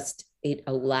 It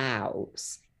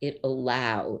allows.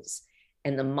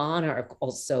 And the monarch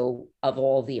also, of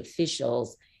all the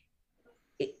officials,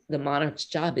 the monarch's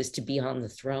job is to be on the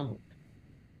throne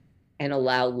and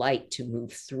allow light to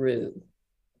move through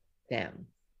them.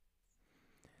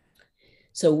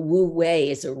 So Wu Wei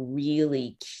is a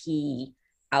really key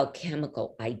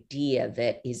alchemical idea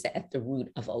that is at the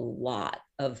root of a lot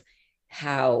of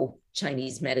how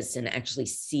Chinese medicine actually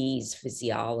sees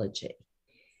physiology,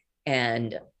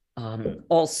 and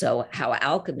also how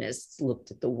alchemists looked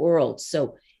at the world.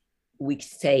 So we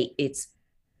say it's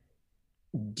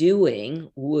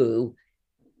doing Wu,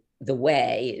 the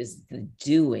way is the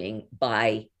doing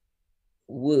by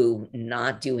Wu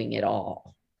not doing it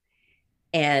all.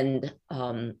 And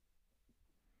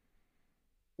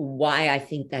why I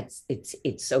think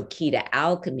it's so key to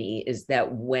alchemy is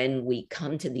that when we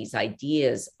come to these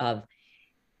ideas of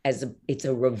it's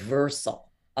a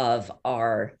reversal of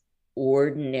our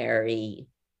ordinary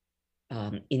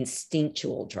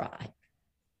instinctual drive.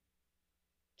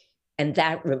 And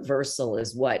that reversal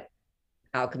is what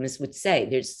alchemists would say.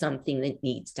 There's something that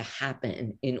needs to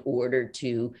happen in order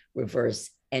to reverse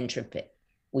entropy.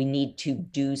 We need to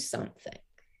do something.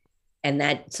 And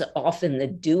that's often the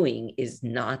doing is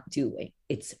not doing.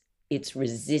 It's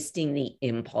resisting the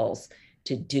impulse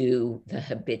to do the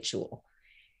habitual.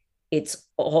 It's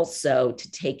also,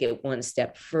 to take it one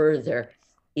step further,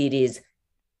 it is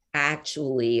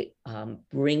actually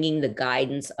bringing the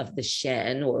guidance of the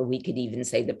Shen, or we could even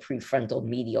say the prefrontal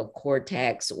medial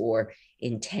cortex, or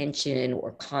intention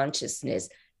or consciousness,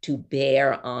 to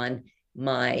bear on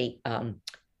my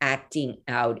acting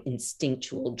out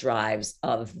instinctual drives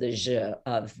of the je,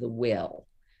 of the will,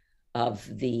 of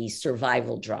the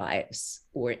survival drives,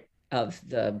 or of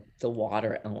the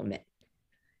water element.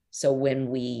 So when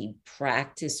we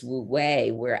practice Wu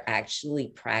Wei, we're actually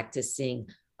practicing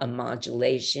a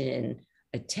modulation,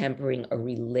 a tempering, a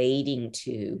relating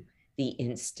to the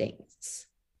instincts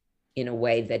in a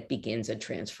way that begins a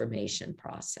transformation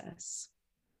process.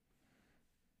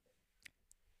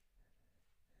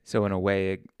 So in a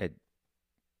way, it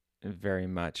very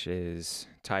much is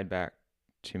tied back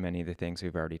to many of the things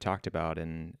we've already talked about,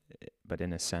 but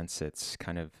in a sense, it's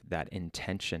kind of that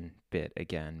intention bit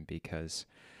again, because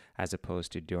as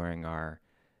opposed to during our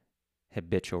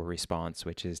habitual response,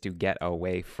 which is to get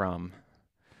away from,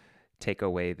 take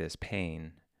away this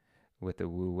pain, with the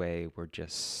Wu Wei, we're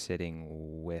just sitting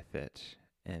with it.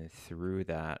 And through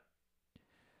that,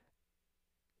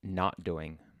 not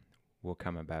doing will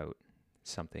come about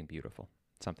something beautiful,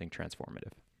 something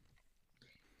transformative.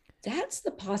 That's the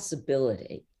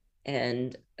possibility.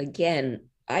 And again,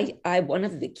 I one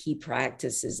of the key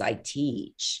practices I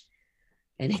teach,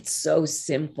 and it's so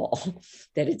simple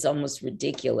that it's almost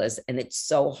ridiculous, and it's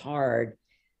so hard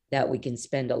that we can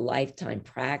spend a lifetime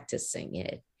practicing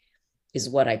it, is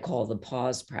what I call the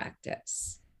pause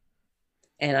practice.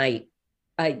 And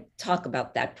I talk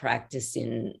about that practice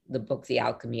in the book, The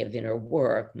Alchemy of Inner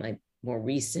Work, my more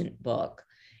recent book,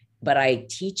 but I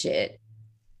teach it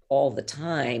all the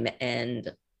time.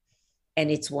 And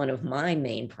it's one of my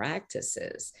main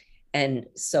practices. And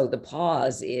so the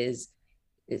pause is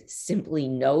simply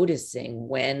noticing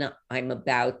when I'm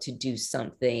about to do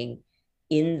something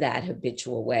in that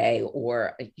habitual way,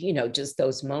 or, just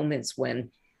those moments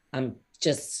when I'm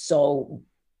just so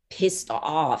pissed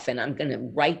off and I'm going to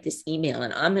write this email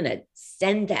and I'm going to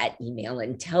send that email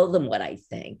and tell them what I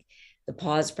think. The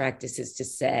pause practice is to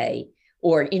say,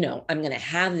 or, I'm going to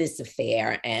have this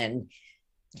affair and,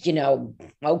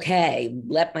 okay,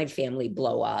 let my family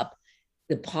blow up.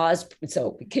 The pause,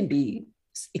 so it can be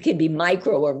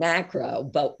micro or macro,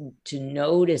 but to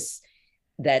notice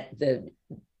that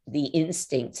the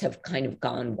instincts have kind of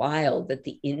gone wild, that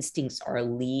the instincts are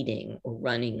leading or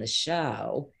running the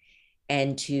show.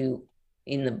 And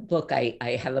in the book,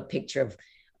 I have a picture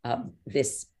of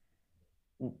this,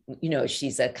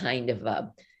 she's a kind of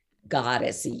a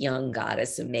goddess, a young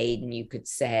goddess, a maiden, you could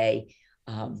say,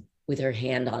 with her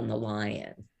hand on the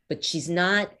lion, but she's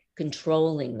not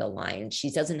controlling the lion. She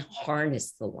doesn't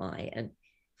harness the lion.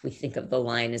 If we think of the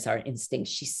lion as our instinct,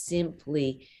 she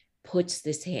simply puts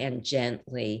this hand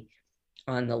gently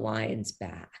on the lion's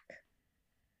back.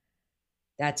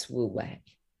 That's Wu Wei.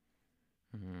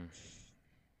 Mm-hmm.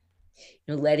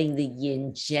 Letting the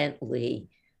yin gently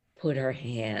put her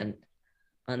hand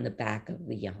on the back of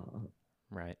the yang.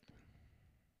 Right.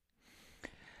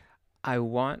 I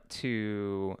want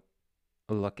to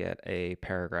look at a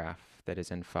paragraph that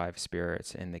is in Five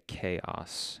Spirits in the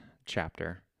Chaos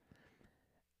chapter.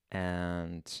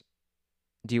 And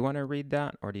do you want to read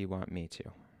that, or do you want me to?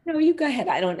 No, you go ahead.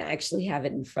 I don't actually have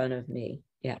it in front of me.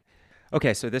 Yeah.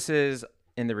 Okay, so this is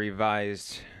in the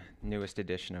revised newest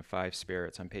edition of Five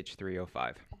Spirits on page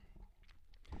 305.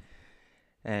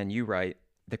 And you write,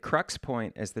 "The crux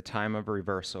point is the time of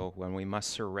reversal when we must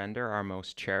surrender our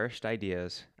most cherished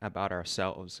ideas about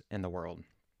ourselves and the world.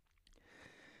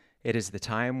 It is the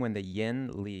time when the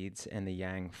yin leads and the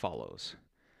yang follows,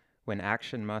 when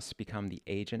action must become the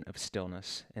agent of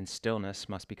stillness and stillness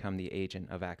must become the agent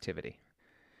of activity,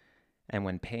 and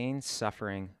when pain,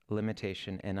 suffering,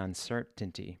 limitation, and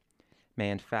uncertainty may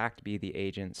in fact be the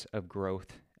agents of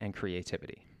growth and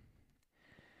creativity.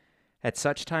 At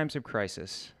such times of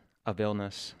crisis, of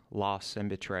illness, loss, and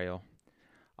betrayal,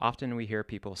 often we hear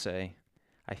people say,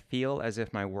 'I feel as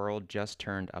if my world just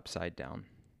turned upside down.'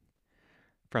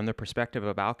 From the perspective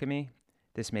of alchemy,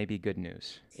 this may be good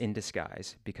news in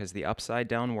disguise, because the upside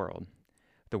down world,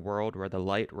 the world where the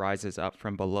light rises up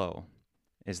from below,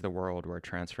 is the world where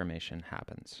transformation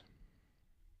happens."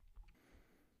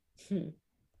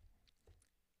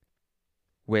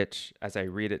 Which, as I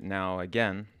read it now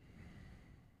again,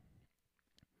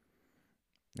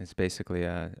 is basically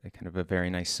a kind of a very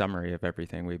nice summary of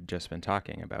everything we've just been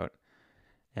talking about.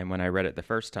 And when I read it the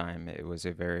first time, it was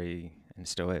a very, and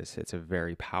still is, it's a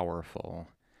very powerful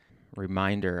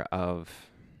reminder of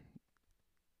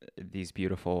these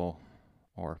beautiful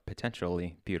or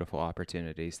potentially beautiful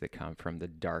opportunities that come from the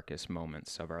darkest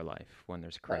moments of our life, when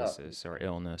there's crisis or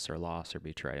illness or loss or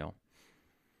betrayal.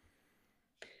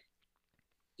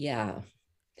 Yeah.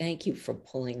 Thank you for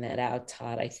pulling that out,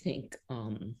 Todd. I think,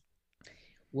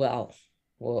 whoa.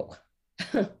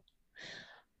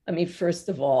 I mean, first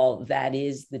of all, that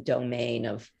is the domain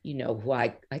of, who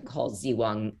I call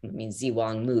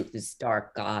Zhiwang, this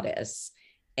dark goddess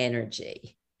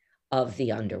energy of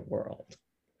the underworld.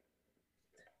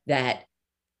 That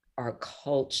our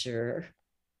culture,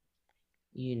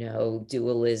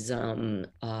 dualism,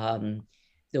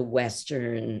 the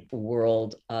Western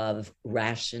world of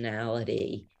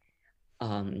rationality,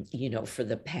 for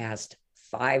the past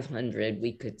 500,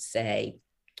 we could say,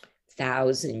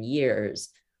 1,000 years,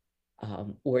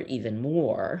 or even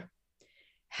more,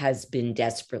 has been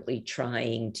desperately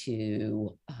trying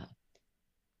to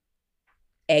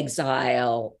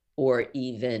exile or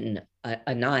even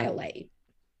annihilate.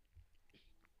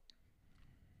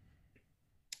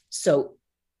 So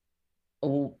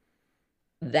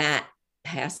that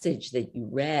passage that you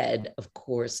read, of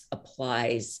course,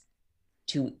 applies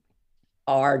to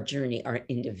our journey, our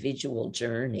individual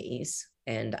journeys.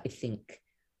 And I think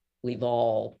we've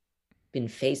all been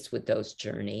faced with those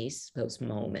journeys, those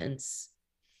moments.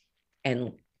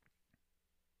 And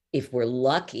if we're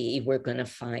lucky, we're going to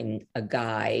find a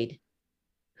guide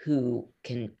who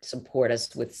can support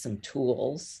us with some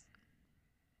tools.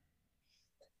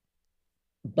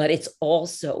 But it's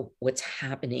also what's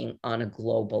happening on a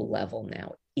global level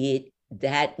now.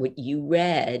 That what you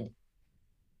read,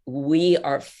 we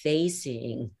are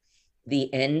facing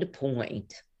the end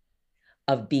point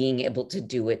of being able to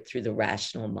do it through the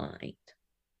rational mind.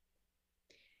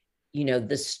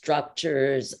 The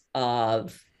structures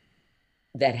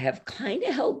that have kind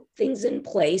of held things in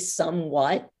place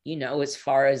somewhat, as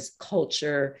far as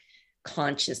culture,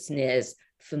 consciousness,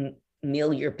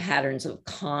 familiar patterns of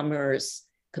commerce,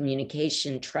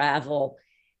 communication, travel,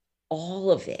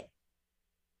 all of it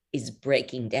is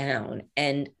breaking down.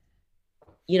 And,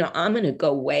 I'm going to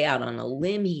go way out on a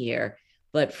limb here,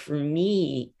 but for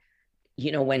me,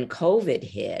 when COVID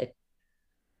hit,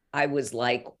 I was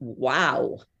like,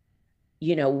 wow,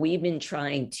 we've been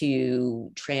trying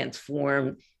to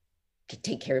transform, to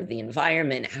take care of the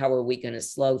environment. How are we going to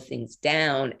slow things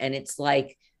down? And it's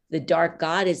like the dark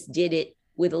goddess did it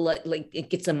with it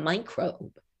gets a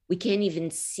microbe. We can't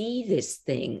even see this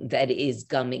thing that is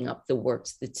gumming up the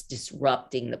works, that's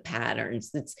disrupting the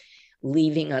patterns, that's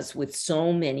leaving us with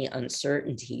so many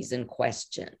uncertainties and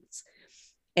questions.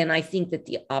 And I think that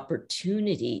the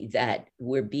opportunity that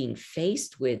we're being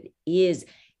faced with is,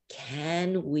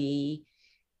 can we,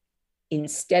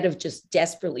 instead of just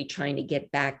desperately trying to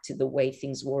get back to the way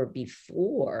things were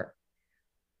before,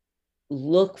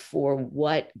 look for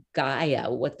what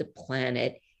Gaia, what the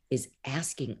planet is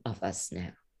asking of us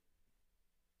now?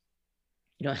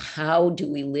 How do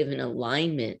we live in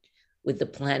alignment with the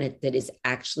planet that is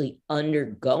actually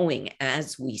undergoing,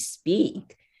 as we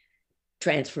speak,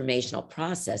 transformational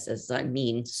processes? I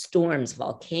mean, storms,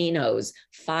 volcanoes,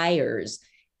 fires,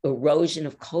 erosion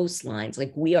of coastlines.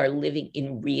 Like, we are living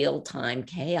in real-time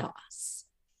chaos.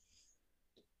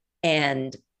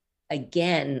 And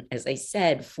again, as I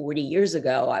said, 40 years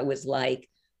ago, I was like,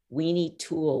 we need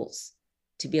tools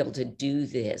to be able to do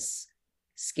this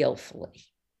skillfully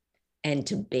and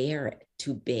to bear it,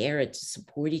 to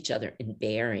support each other in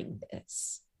bearing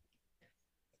this.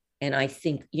 And I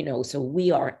think, so we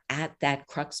are at that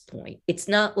crux point. It's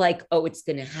not like, oh, it's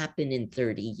going to happen in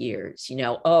 30 years,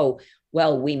 oh,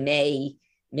 well, maybe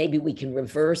we can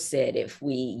reverse it if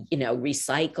we,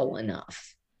 recycle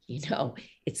enough.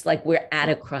 It's like we're at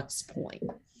a crux point.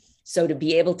 So to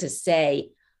be able to say,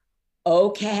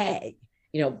 okay,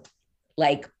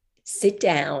 like, sit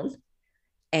down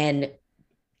and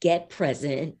get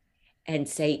present and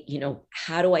say,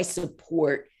 how do I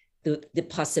support the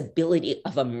possibility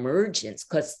of emergence?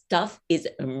 Because stuff is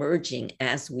emerging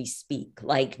as we speak,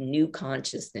 like new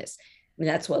consciousness. I mean,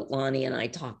 that's what Lonnie and I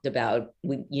talked about.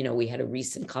 We had a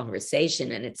recent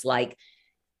conversation, and it's like,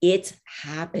 it's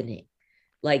happening.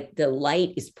 Like, the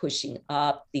light is pushing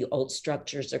up, the old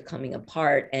structures are coming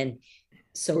apart. And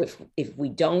so if we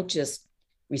don't just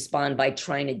respond by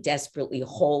trying to desperately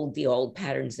hold the old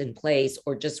patterns in place,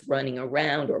 or just running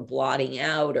around or blotting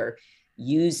out or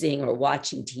using or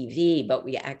watching TV, but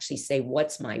we actually say,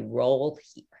 what's my role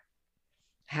here?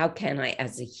 How can I,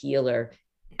 as a healer,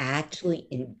 actually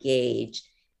engage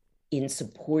in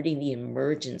supporting the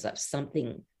emergence of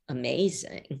something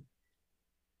amazing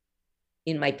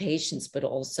in my patients, but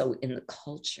also in the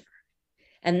culture?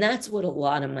 And that's what a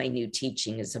lot of my new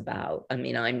teaching is about. I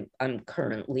mean, I'm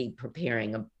currently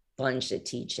preparing a bunch of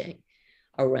teaching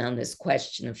around this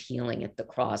question of healing at the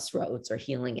crossroads, or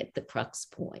healing at the crux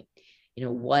point.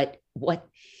 What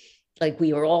like,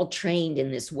 we are all trained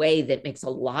in this way that makes a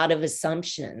lot of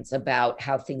assumptions about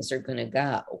how things are going to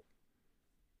go.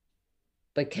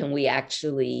 But can we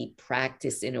actually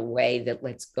practice in a way that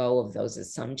lets go of those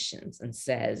assumptions and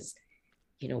says,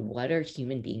 what are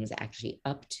human beings actually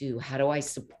up to? How do I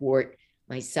support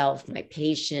myself, my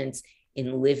patients,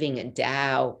 in living a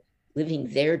Tao, living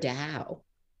their Tao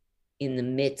in the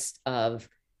midst of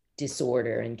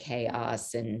disorder and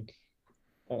chaos and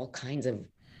all kinds of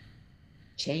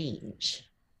change.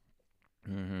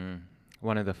 Mm-hmm.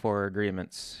 One of the four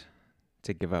agreements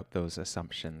to give up those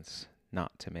assumptions,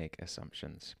 not to make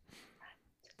assumptions.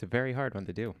 It's a very hard one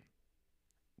to do.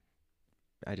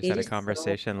 I just It had a is so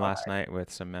conversation last hard. night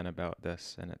with some men about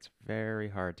this, and it's very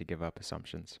hard to give up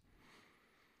assumptions.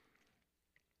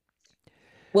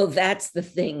 Well, that's the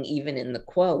thing, even in the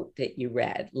quote that you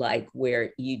read, like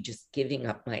where you just giving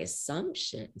up my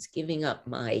assumptions, giving up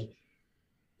my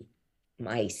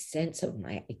sense of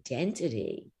my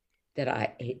identity,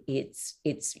 that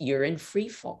it's you're in free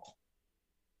fall.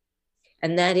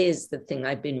 And that is the thing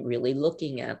I've been really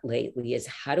looking at lately, is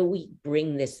how do we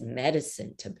bring this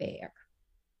medicine to bear?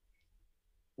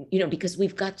 Because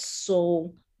we've got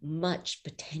so much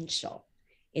potential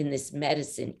in this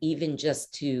medicine, even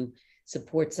just to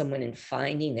support someone in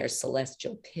finding their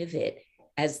celestial pivot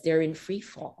as they're in free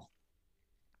fall.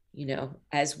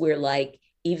 As we're like,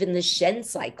 even the Shen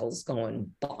cycle's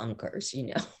going bonkers.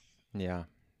 Yeah.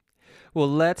 Well,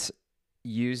 let's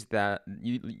use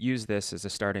this as a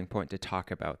starting point to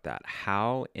talk about that.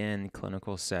 How in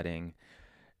clinical setting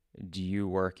do you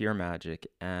work your magic,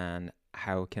 and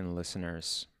how can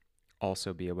listeners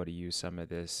also be able to use some of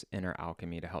this inner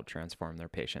alchemy to help transform their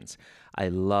patients? I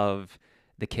love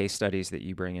the case studies that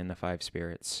you bring in, the five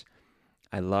spirits.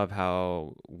 I love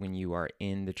how when you are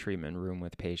in the treatment room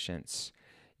with patients,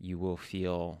 you will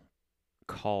feel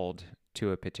called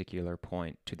to a particular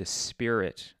point, to the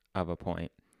spirit of a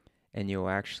point, and you'll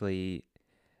actually,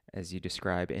 as you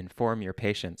describe, inform your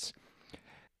patients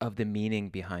of the meaning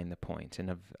behind the point and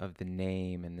of the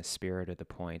name and the spirit of the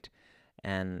point,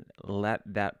 and let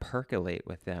that percolate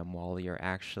with them while you're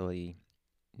actually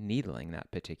needling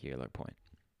that particular point.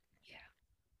 Yeah.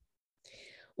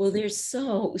 Well, there's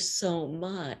so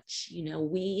much.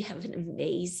 We have an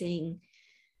amazing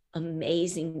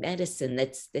medicine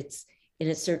that's in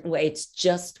a certain way, it's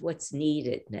just what's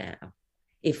needed now.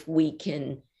 If we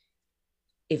can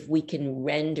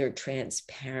render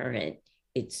transparent,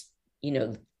 it's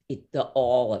the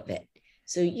all of it.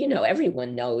 So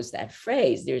everyone knows that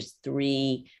phrase. There's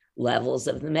 3 levels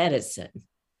of the medicine.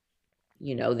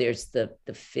 There's the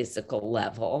physical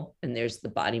level, and there's the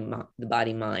body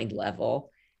mind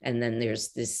level, and then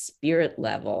there's this spirit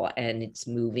level, and it's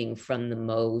moving from the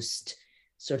most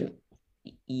sort of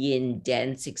yin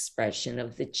dense expression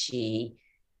of the chi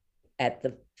at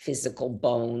the physical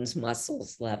bones,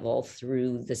 muscles level,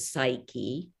 through the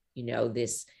psyche,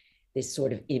 this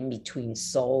sort of in between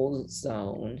soul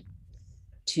zone,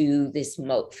 to this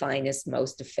finest,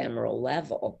 most ephemeral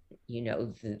level,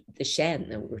 the Shen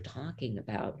that we're talking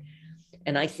about.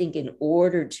 And I think in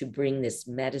order to bring this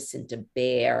medicine to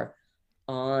bear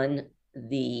on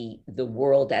the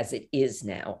world as it is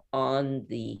now, on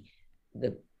the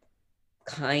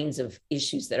kinds of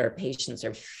issues that our patients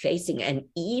are facing, and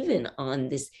even on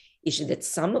this issue that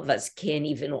some of us can't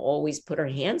even always put our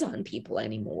hands on people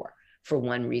anymore for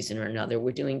one reason or another.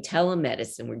 We're doing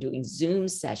telemedicine, we're doing Zoom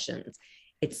sessions.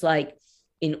 It's like,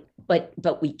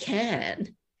 but we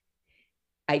can.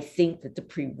 I think that the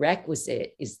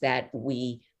prerequisite is that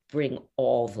we bring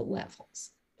all the levels,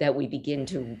 that we begin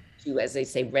to, as I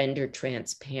say, render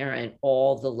transparent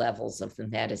all the levels of the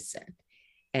medicine,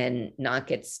 and not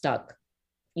get stuck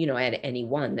at any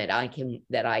one, that I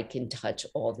can touch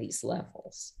all these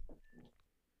levels.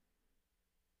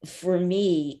 For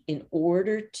me, in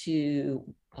order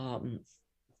to, well,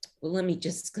 let me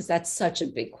just, because that's such a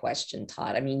big question,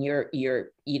 Todd. I mean,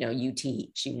 you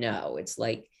teach, it's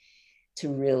like, to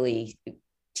really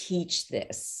teach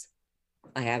this,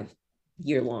 I have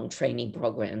year-long training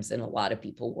programs, and a lot of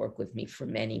people work with me for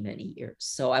many, many years.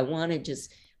 So I want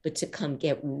to come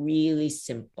get really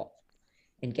simple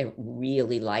and get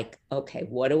really like, okay,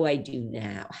 what do I do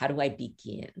now? How do I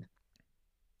begin?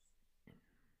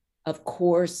 Of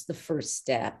course, the first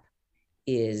step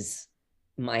is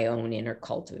my own inner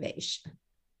cultivation.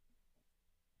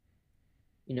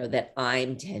 That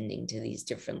I'm tending to these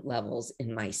different levels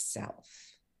in myself,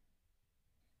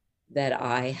 that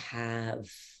I have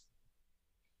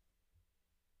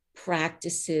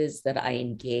practices that I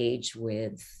engage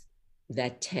with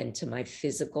that tend to my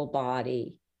physical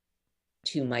body,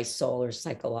 to my soul or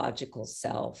psychological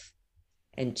self,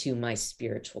 and to my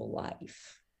spiritual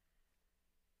life.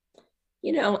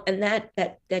 And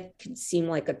that can seem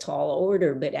like a tall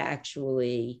order, but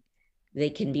actually they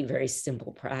can be very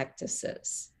simple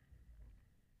practices.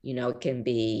 It can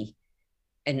be,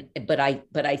 but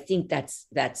I think that's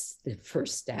the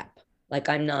first step. Like,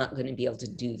 I'm not going to be able to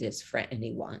do this for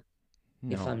anyone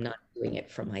if I'm not doing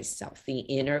it for myself. The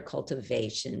inner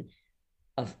cultivation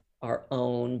of our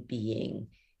own being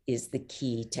is the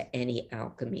key to any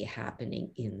alchemy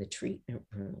happening in the treatment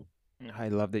room. I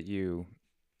love that you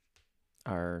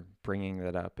are bringing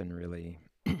that up and really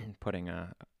putting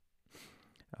a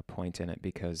point in it,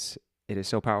 because it is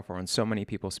so powerful and so many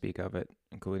people speak of it,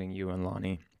 including you and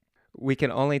Lonnie. We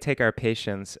can only take our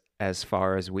patients as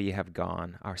far as we have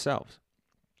gone ourselves.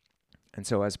 And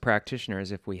so as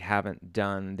practitioners, if we haven't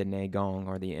done the Neigong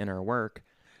or the inner work,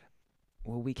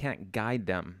 well, we can't guide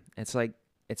them. It's like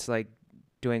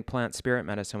doing plant spirit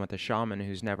medicine with a shaman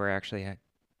who's never actually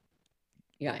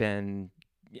been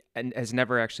and has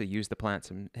never actually used the plants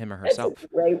him or herself. That's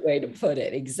a great way to put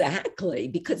it. Exactly.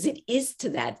 Because it is to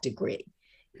that degree.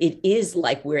 It is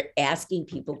like we're asking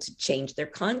people to change their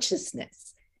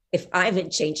consciousness. If I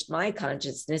haven't changed my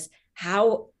consciousness,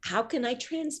 how can I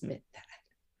transmit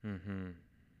that? Mm-hmm.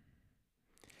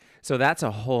 So that's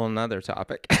a whole nother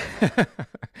topic,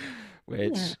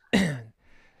 which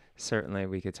certainly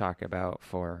we could talk about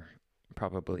for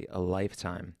probably a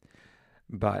lifetime.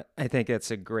 But I think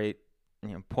it's a great,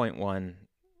 point one,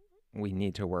 we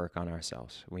need to work on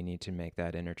ourselves. We need to make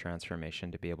that inner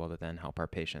transformation to be able to then help our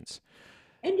patients.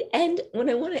 And what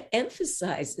I want to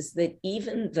emphasize is that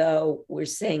even though we're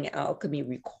saying alchemy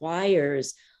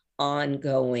requires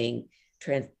ongoing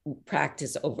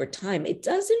practice over time, it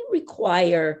doesn't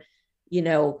require,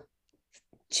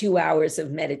 2 hours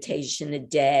of meditation a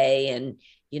day and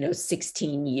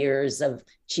 16 years of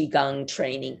Qigong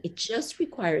training. It just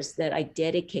requires that I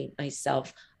dedicate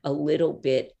myself a little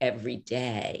bit every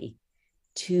day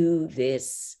to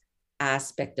this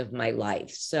aspect of my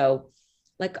life. So,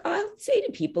 like I'll say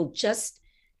to people, just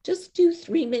do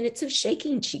 3 minutes of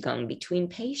shaking Qigong between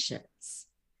patients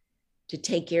to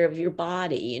take care of your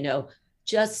body.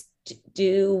 Just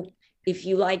do, if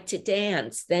you like to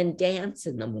dance, then dance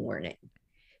in the morning.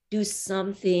 Do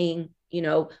something,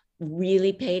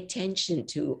 really pay attention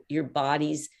to your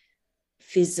body's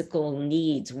physical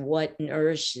needs, what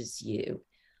nourishes you.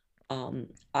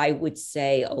 I would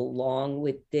say along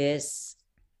with this,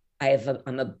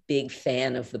 I'm a big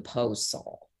fan of the Po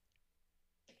Soul.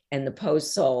 And the Po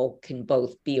Soul can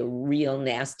both be a real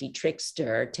nasty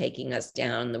trickster taking us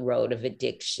down the road of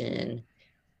addiction,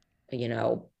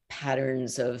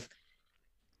 patterns of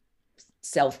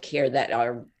self-care that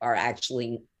are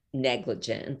actually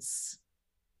negligence.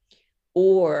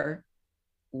 Or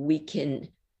we can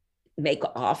make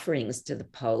offerings to the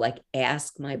Po, like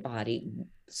ask my body,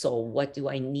 soul, what do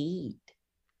I need?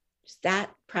 Just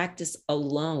that practice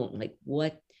alone, like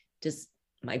what does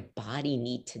my body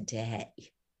need today?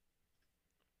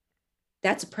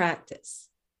 That's a practice,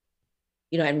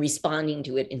 and responding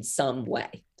to it in some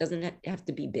way. Doesn't have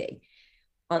to be big.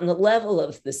 On the level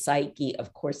of the psyche,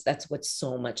 of course, that's what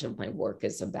so much of my work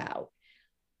is about.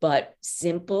 But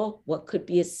simple, what could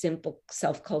be a simple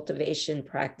self-cultivation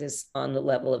practice on the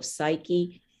level of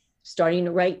psyche, starting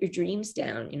to write your dreams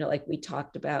down, like we've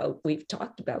talked about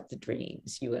the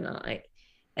dreams, you and I,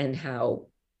 and how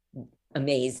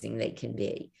amazing they can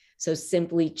be. So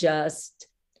simply just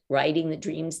writing the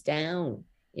dreams down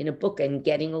in a book and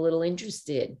getting a little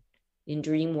interested in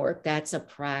dream work, that's a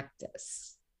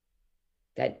practice.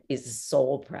 That is a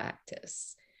soul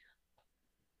practice.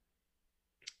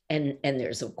 And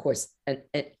there's, of course,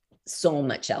 so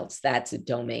much else. That's a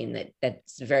domain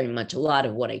that's very much, a lot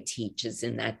of what I teach is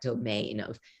in that domain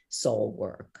of soul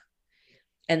work.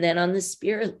 And then on the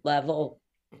spirit level,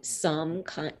 some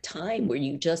time where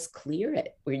you just clear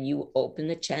it, where you open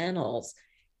the channels,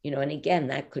 and again,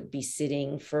 that could be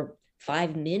sitting for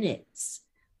 5 minutes,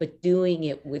 but doing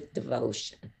it with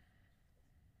devotion.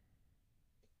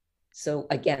 So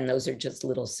again, those are just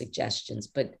little suggestions,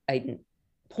 but I'm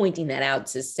pointing that out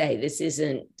to say this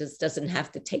doesn't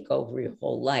have to take over your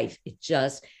whole life. It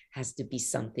just has to be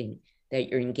something that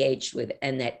you're engaged with.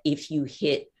 And that if you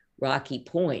hit rocky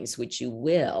points, which you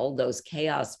will, those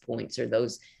chaos points or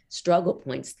those struggle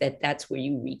points, that's where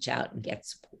you reach out and get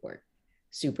support,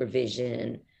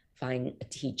 supervision, find a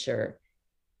teacher,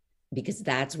 because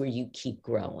that's where you keep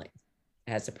growing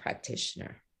as a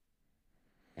practitioner.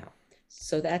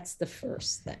 So that's the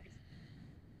first thing.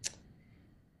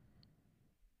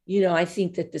 I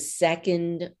think that the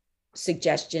second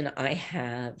suggestion I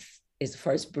have, as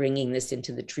far as bringing this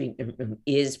into the treatment room,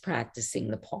 is practicing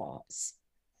the pause.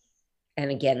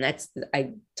 And again,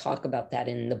 I talk about that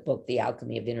in the book, The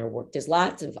Alchemy of Inner Work. There's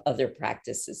lots of other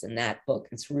practices in that book.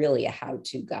 It's really a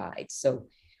how-to guide. So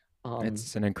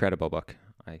it's an incredible book.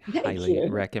 I highly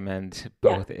recommend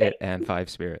both it and Five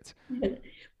Spirits.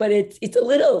 But it's a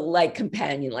little like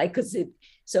companion, like, because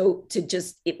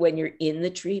when you're in the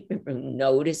treatment room,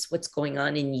 notice what's going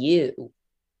on in you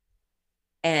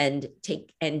and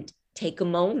take a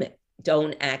moment.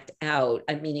 Don't act out.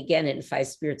 I mean, again, in Five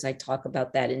Spirits, I talk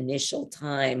about that initial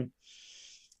time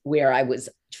where I was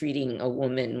treating a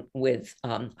woman with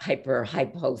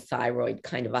hypothyroid,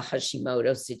 kind of a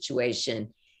Hashimoto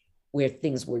situation, where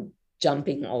things were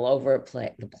jumping all over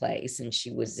the place. And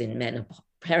she was in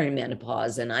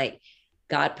perimenopause. And I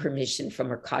got permission from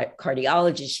her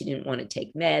cardiologist. She didn't want to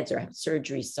take meds or have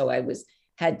surgery. So I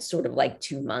had sort of like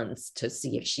 2 months to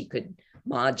see if she could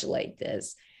modulate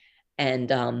this.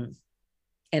 And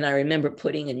I remember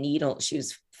putting a needle, she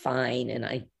was fine. And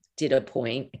I did a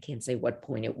point, I can't say what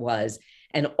point it was.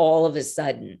 And all of a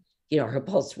sudden, her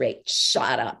pulse rate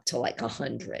shot up to like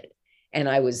 100. And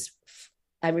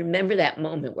I remember that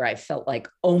moment where I felt like,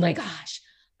 oh my gosh,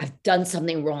 I've done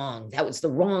something wrong. That was the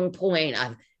wrong point.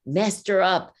 I've messed her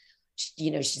up.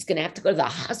 She's going to have to go to the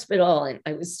hospital. And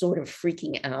I was sort of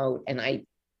freaking out. And I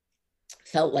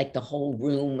felt like the whole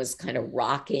room was kind of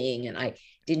rocking and I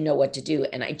didn't know what to do.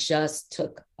 And I just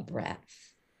took a breath.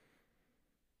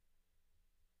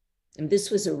 And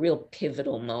this was a real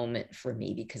pivotal moment for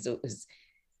me, because it was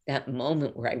that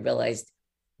moment where I realized,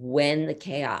 when the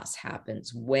chaos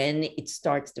happens, when it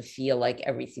starts to feel like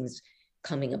everything's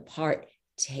coming apart,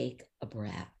 take a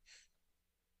breath.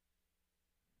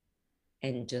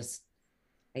 And just,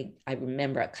 I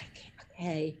remember,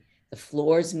 okay, the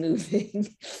floor's moving.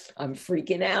 I'm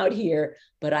freaking out here,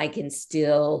 but I can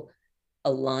still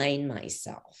align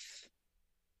myself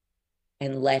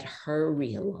and let her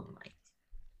realign.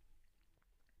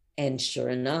 And sure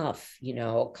enough,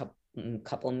 a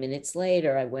couple of minutes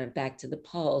later, I went back to the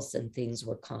pulse and things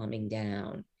were calming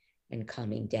down and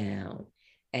coming down.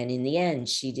 And in the end,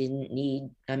 she didn't need,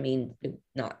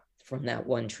 not from that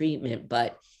one treatment,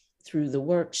 but through the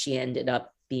work, she ended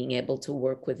up being able to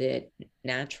work with it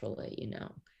naturally,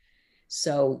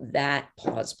 So that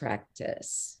pause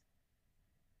practice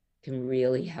can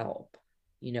really help,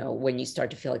 when you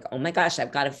start to feel like, oh my gosh,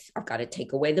 I've got to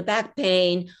take away the back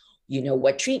pain.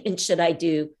 What treatment should I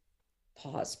do?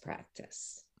 Pause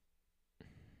practice.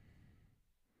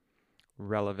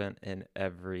 Relevant in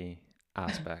every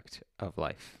aspect of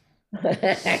life.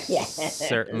 Yes.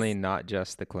 Certainly not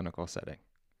just the clinical setting.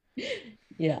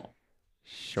 Yeah.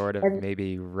 Short of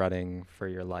maybe running for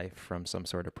your life from some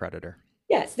sort of predator.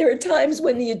 Yes, there are times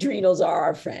when the adrenals are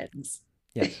our friends.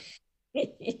 Yes.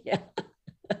 Yeah.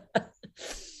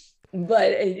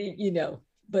 But,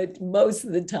 but most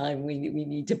of the time we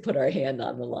need to put our hand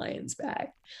on the lion's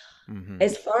back. Mm-hmm.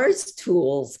 As far as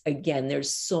tools, again,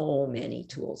 there's so many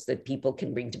tools that people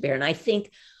can bring to bear. And I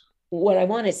think what I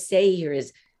want to say here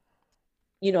is,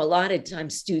 a lot of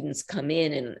times students come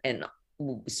in and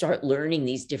start learning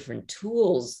these different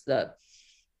tools,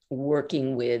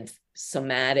 working with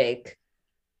somatic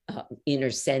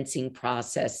inner sensing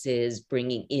processes,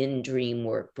 bringing in dream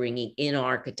work, bringing in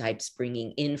archetypes,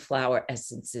 bringing in flower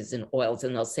essences and oils.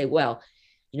 And they'll say, well,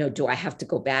 do I have to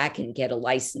go back and get a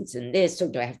license in this, or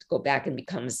do I have to go back and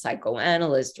become a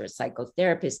psychoanalyst or a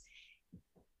psychotherapist?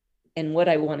 And what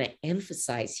I want to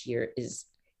emphasize here is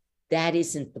that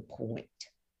isn't the point.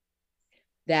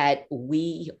 That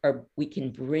we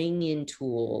can bring in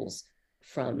tools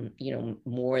from,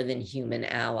 more than human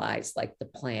allies like the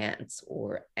plants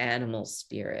or animal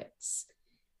spirits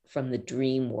from the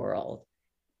dream world,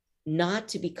 not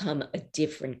to become a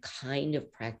different kind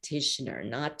of practitioner,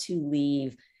 not to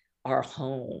leave our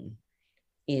home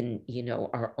in,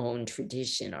 our own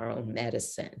tradition, our own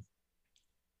medicine,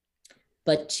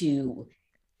 but to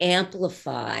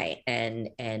amplify and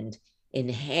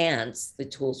enhance the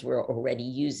tools we're already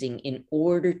using in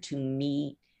order to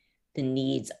meet the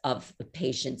needs of the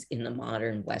patients in the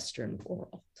modern Western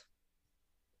world.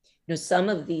 Some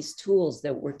of these tools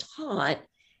that we're taught,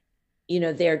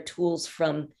 they're tools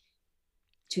from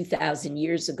 2,000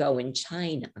 years ago in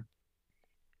China.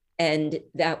 And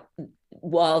that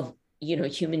while,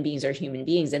 human beings are human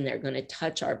beings and they're going to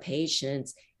touch our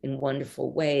patients in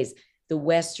wonderful ways, the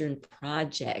Western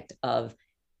project of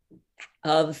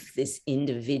this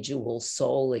individual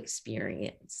soul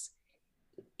experience,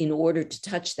 in order to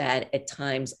touch that, at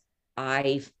times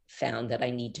I've found that I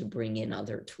need to bring in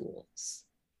other tools.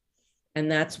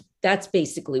 And that's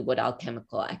basically what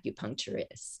alchemical acupuncture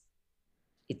is.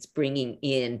 It's bringing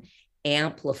in,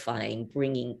 amplifying,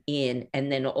 bringing in,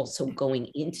 and then also going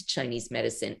into Chinese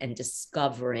medicine and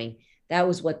discovering. That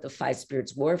was what the five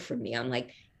spirits were for me. I'm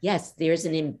like, yes, there's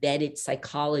an embedded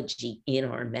psychology in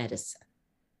our medicine.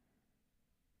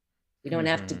 We don't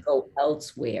have to go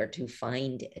elsewhere to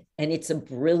find it. And it's a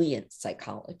brilliant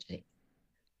psychology.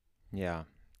 Yeah.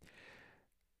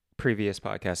 Previous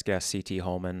podcast guest, C.T.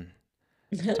 Holman,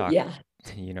 talked, yeah.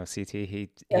 C.T., he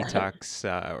talks,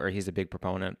 or he's a big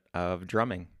proponent of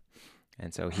drumming.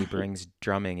 And so he brings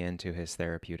drumming into his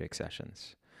therapeutic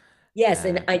sessions. Yes,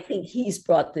 and I think he's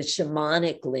brought the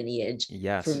shamanic lineage. For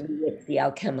Yes. me, it's the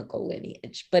alchemical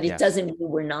lineage, but it Yes. doesn't mean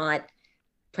we're not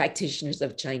practitioners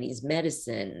of Chinese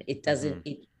medicine. It doesn't,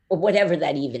 Hmm. or whatever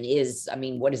that even is. I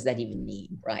mean, what does that even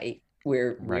mean, right?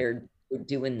 We're Right. we're we're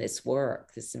doing this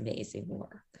work, this amazing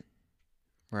work.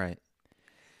 Right.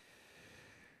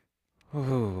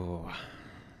 Ooh,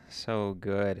 so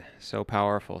good, so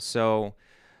powerful. So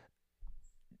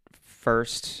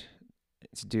first,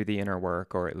 it's do the inner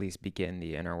work, or at least begin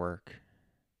the inner work.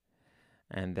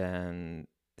 And then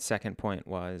second point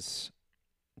was,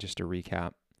 just to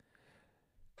recap,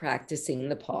 Practicing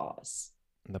the pause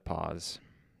the pause.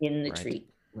 in the Right.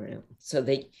 treatment room. So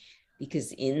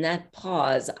because in that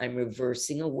pause, I'm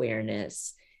reversing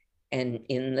awareness. And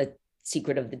in the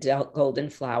Secret of the Golden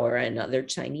Flower and other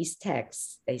Chinese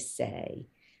texts, they say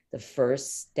the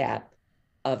first step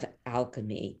of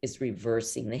alchemy is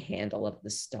reversing the handle of the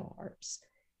stars.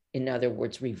 In other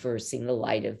words, reversing the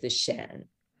light of the Shen,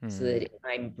 so Hmm. that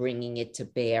I'm bringing it to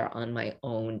bear on my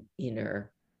own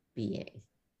inner being.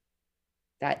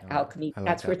 That Oh, alchemy, I like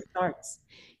that's where that. it starts.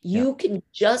 Yeah. You can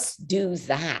just do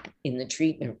that in the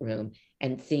treatment room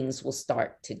and things will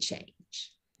start to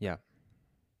change. Yeah.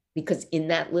 Because in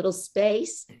that little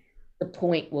space, the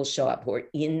point will show up, or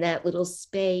in that little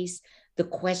space, the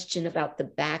question about the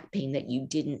back pain that you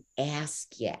didn't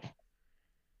ask yet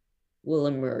will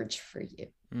emerge for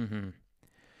you. Mm-hmm.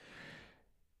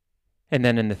 And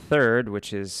then in the third,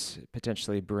 which is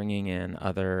potentially bringing in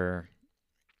other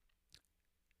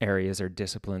areas or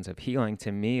disciplines of healing,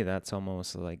 to me, that's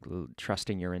almost like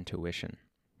trusting your intuition.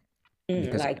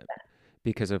 Because Like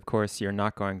because of course you're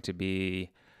not going to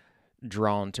be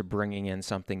drawn to bringing in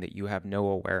something that you have no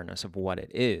awareness of what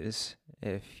it is.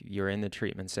 If you're in the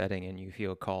treatment setting and you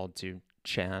feel called to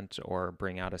chant or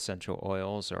bring out essential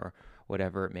oils or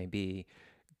whatever it may be,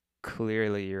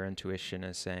 clearly your intuition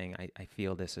is saying, I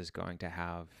feel this is going to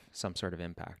have some sort of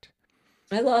impact.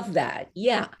 I love that.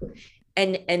 Yeah.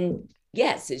 And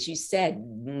yes, as you said,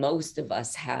 most of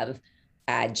us have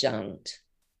adjunct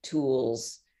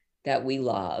tools that we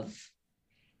love,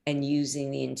 and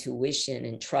using the intuition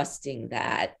and trusting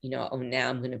that, oh, now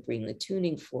I'm going to bring the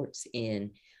tuning forks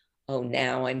in. Oh,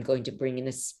 now I'm going to bring in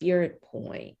a spirit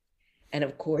point. And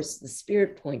of course, the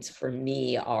spirit points for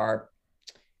me are,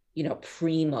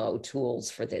 primo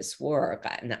tools for this work.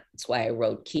 And that's why I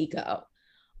wrote Kigo,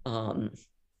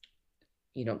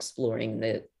 exploring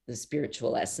the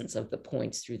spiritual essence of the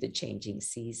points through the changing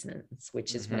seasons,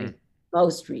 which is Mm-hmm. my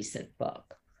most recent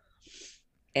book.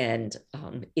 And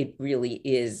it really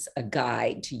is a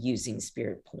guide to using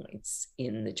spirit points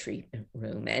in the treatment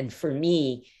room. And for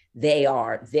me, there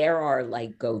are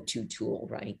like go-to tool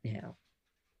right now.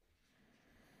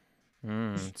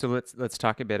 So let's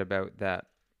talk a bit about that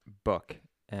book.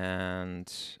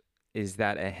 And is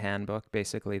that a handbook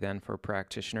basically then for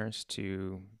practitioners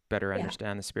to better Yeah,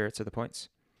 understand the spirits of the points?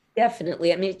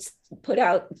 definitely. I mean, it's put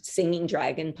out, Singing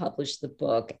Dragon published the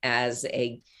book as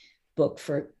a book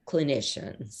for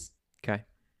clinicians. Okay.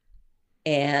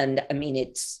 And I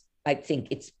mean, I think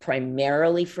it's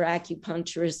primarily for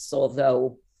acupuncturists,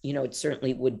 although, it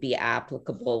certainly would be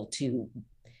applicable to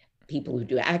people who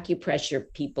do acupressure,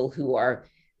 people who are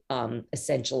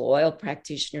essential oil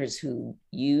practitioners who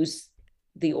use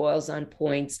the oils on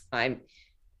points. I'm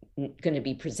going to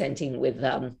be presenting with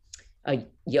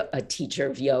a teacher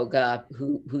of yoga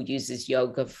who uses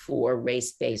yoga for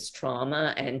race-based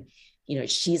trauma. And,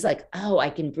 she's like, oh, I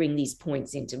can bring these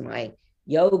points into my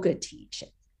yoga teaching.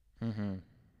 Mm-hmm.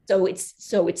 So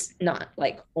it's not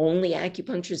like only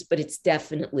acupuncturists, but it's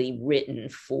definitely written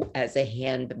as a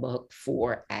handbook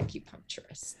for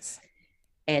acupuncturists.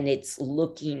 And it's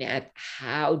looking at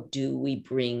how do we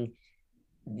bring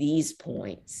these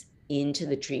points into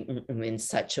the treatment room in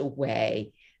such a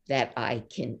way that I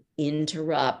can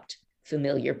interrupt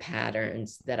familiar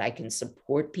patterns, that I can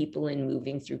support people in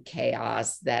moving through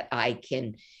chaos, that I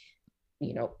can,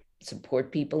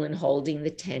 support people in holding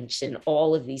the tension,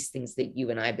 all of these things that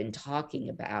you and I have been talking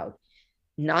about.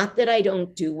 Not that I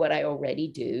don't do what I already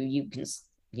do. You can,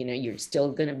 you're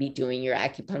still going to be doing your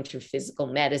acupuncture, physical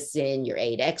medicine, your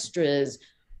 8 extras,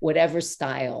 whatever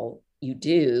style you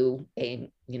do, and,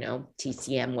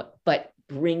 TCM, but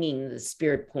bringing the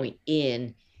spirit point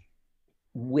in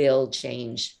will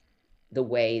change the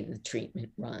way the treatment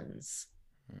runs.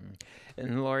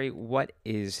 And Lori, what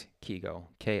is Kigo?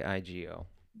 Kigo.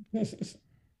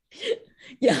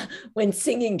 Yeah, when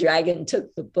Singing Dragon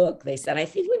took the book, they said, I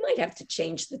think we might have to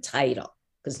change the title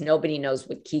because nobody knows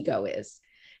what Kigo is.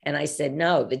 And I said,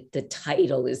 no, the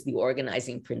title is the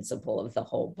organizing principle of the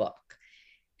whole book.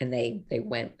 And they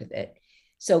went with it.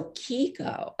 So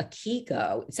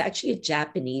Akigo, it's actually a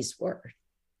Japanese word.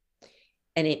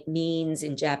 And it means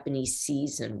in Japanese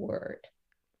season word.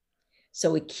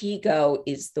 So Akigo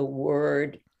is the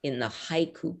word in the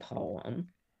haiku poem.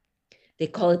 They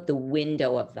call it the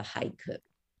window of the haiku.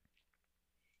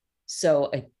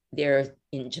 So there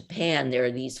in Japan, there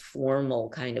are these formal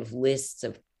kind of lists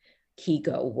of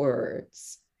Kigo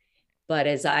words. But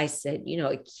as I said, you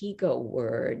know, a Kigo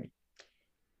word,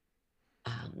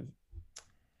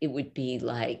 it would be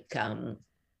like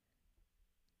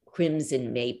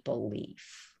crimson maple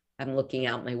leaf. I'm looking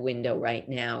out my window right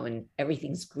now and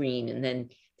everything's green. And then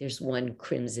there's one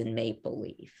crimson maple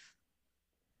leaf.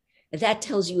 And that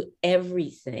tells you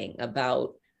everything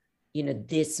about, you know,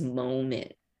 this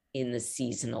moment in the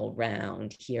seasonal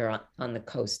round here on the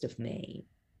coast of Maine.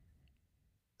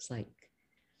 It's like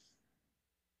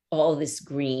all this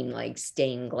green, like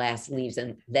stained glass leaves,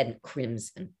 and then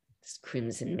crimson, this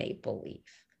crimson maple leaf.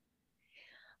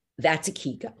 That's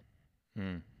Akigo.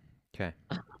 Okay.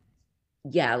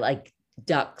 Yeah, like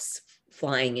ducks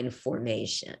flying in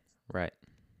formation. Right.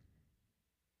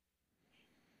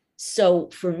 So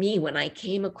for me, when I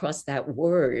came across that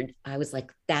word, I was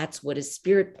like, that's what a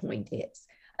spirit point is.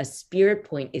 A spirit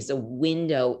point is a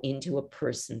window into a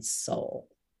person's soul.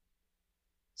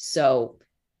 So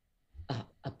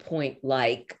a point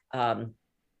like earth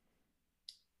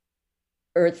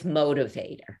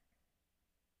motivator.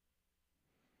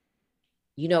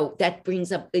 You know, that brings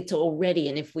up, it's already,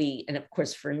 and of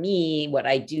course for me, what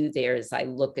I do there is I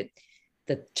look at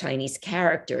the Chinese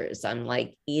characters. I'm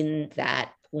like, in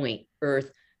that point,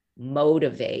 earth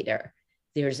motivator,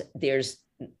 there's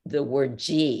the word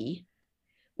G,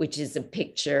 which is a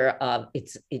picture of,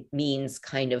 it means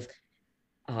kind of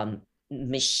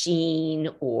machine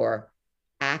or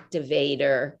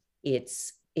activator.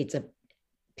 It's a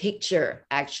picture,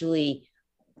 actually.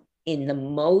 In the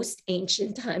most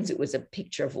ancient times, it was a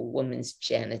picture of a woman's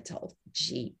genital,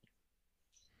 G.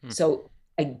 So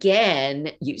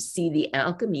again, you see the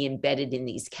alchemy embedded in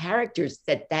these characters,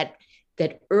 that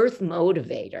earth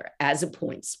motivator as a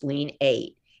point, spleen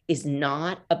 8, is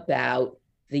not about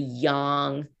the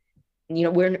yang. You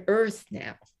know, we're in earth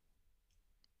now.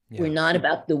 Yeah. We're not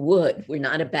about the wood. We're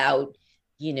not about,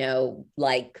 you know,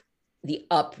 like the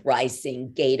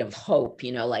uprising gate of hope,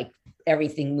 you know, like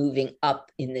everything moving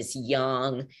up in this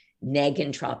yang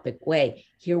negentropic way.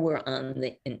 Here we're on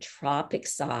the entropic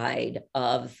side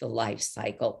of the life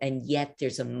cycle, and yet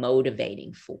there's a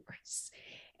motivating force.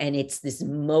 And it's this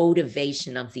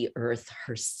motivation of the earth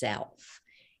herself.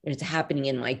 And it's happening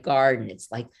in my garden.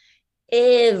 It's like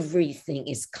everything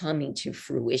is coming to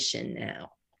fruition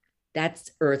now.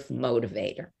 That's earth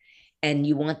motivator. And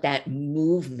you want that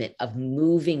movement of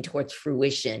moving towards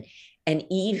fruition. And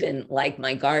even like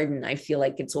my garden, I feel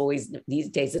like it's always these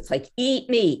days, it's like,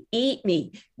 eat me,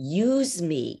 use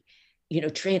me, you know,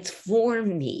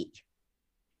 transform me.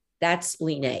 That's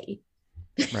spleen 8.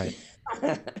 Right.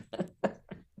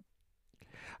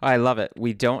 I love it.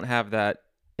 We don't have that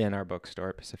in our bookstore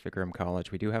at Pacific Rim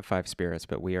College. We do have 5 Spirits,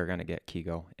 but we are going to get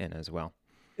Kigo in as well.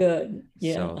 Good.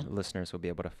 Yeah. So listeners will be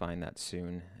able to find that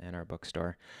soon in our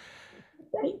bookstore.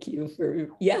 Thank you for,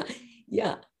 yeah.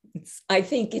 I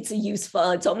think it's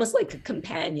it's almost like a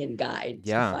companion guide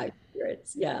to 5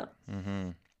 Spirits. Yeah. Mm-hmm.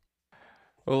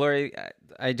 Well, Lori,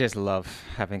 I just love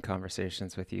having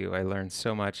conversations with you. I learn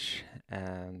so much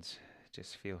and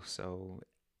just feel so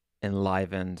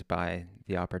enlivened by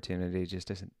the opportunity just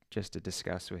to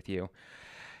discuss with you.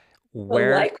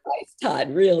 Well, likewise,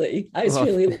 Todd, really. I was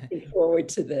really looking forward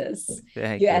to this.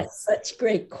 You asked such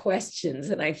great questions,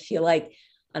 and I feel like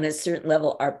on a certain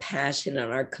level, our passion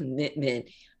and our commitment,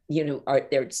 you know,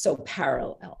 they're so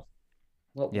parallel,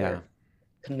 what we're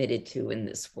committed to in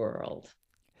this world.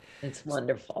 It's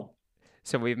wonderful.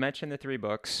 So we've mentioned the 3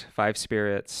 books, 5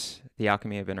 Spirits, The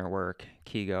Alchemy of Inner Work,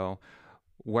 Kigo.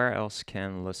 Where else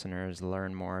can listeners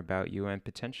learn more about you and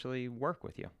potentially work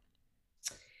with you?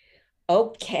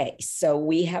 Okay, so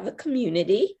we have a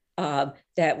community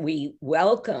that we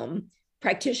welcome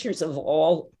practitioners of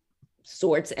all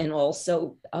sorts, and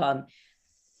also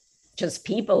just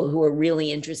people who are really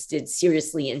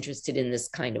seriously interested in this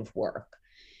kind of work.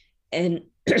 And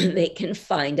they can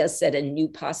find us at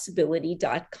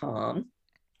anewpossibility.com.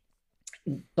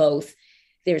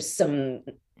 There's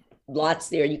lots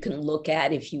there you can look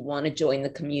at. If you want to join the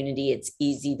community, it's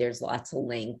easy. There's lots of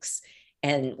links.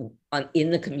 And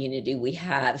in the community, we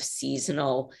have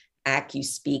seasonal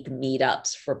AcuSpeak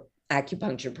meetups for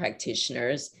acupuncture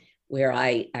practitioners, where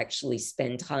I actually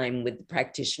spend time with the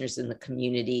practitioners in the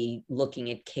community, looking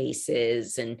at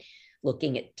cases and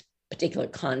looking at particular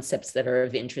concepts that are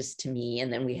of interest to me.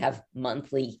 And then we have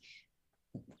monthly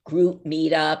group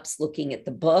meetups, looking at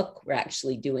the book. We're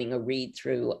actually doing a read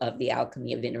through of The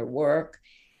Alchemy of Inner Work.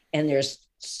 And there's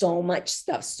so much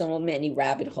stuff, so many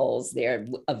rabbit holes there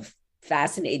of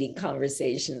fascinating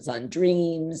conversations on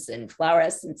dreams and flower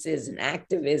essences and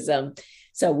activism.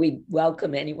 So we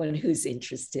welcome anyone who's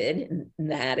interested in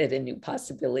that at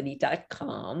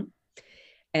anewpossibility.com.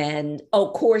 And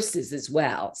courses as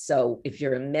well. So if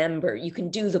you're a member, you can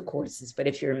do the courses, but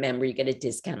if you're a member, you get a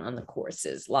discount on the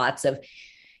courses.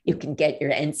 You can get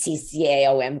your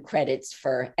NCCAOM credits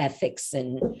for ethics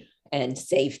and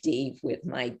safety with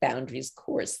my Boundaries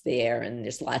course there. And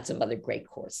there's lots of other great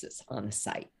courses on the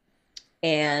site.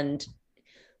 And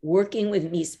working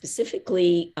with me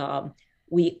specifically,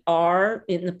 we are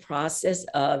in the process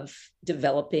of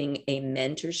developing a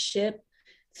mentorship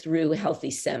through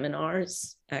Healthy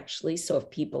Seminars, actually. So if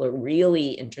people are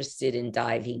really interested in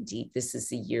diving deep, this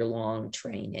is a year-long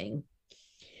training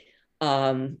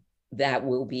that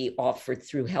will be offered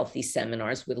through Healthy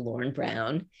Seminars with Lauren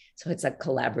Brown. So it's a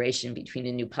collaboration between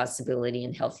A New Possibility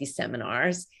and Healthy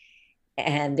Seminars.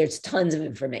 And there's tons of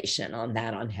information on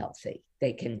that on Healthy.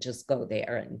 They can just go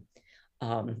there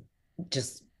and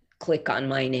just click on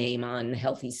my name on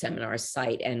Healthy Seminars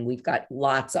site. And we've got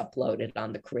lots uploaded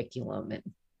on the curriculum and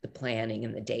the planning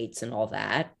and the dates and all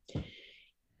that.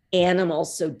 And I'm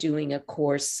also doing a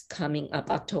course coming up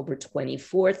October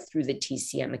 24th through the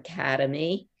TCM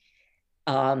Academy,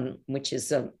 which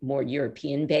is a more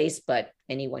European based, but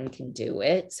anyone can do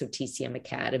it. So TCM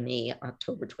Academy,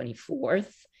 October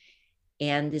 24th.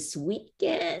 And this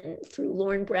weekend through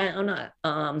Lauren Brown,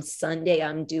 Sunday,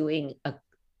 I'm doing a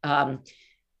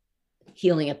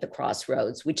Healing at the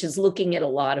Crossroads, which is looking at a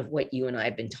lot of what you and I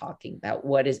have been talking about.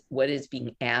 What is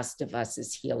being asked of us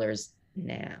as healers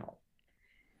now?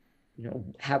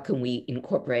 How can we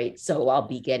incorporate? So I'll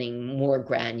be getting more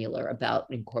granular about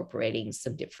incorporating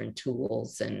some different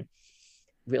tools and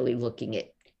really looking at,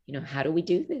 how do we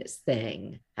do this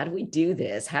thing? How do we do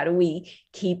this? How do we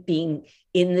keep being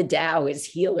in the Tao as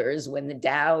healers when the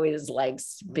Tao is like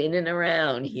spinning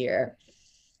around here?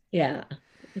 Yeah.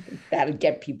 That'll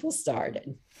get people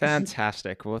started.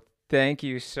 Fantastic. Well, thank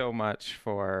you so much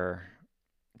for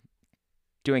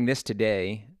doing this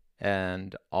today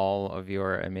and all of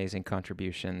your amazing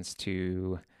contributions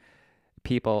to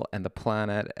people and the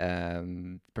planet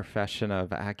and profession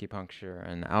of acupuncture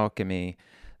and alchemy.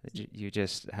 You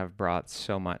just have brought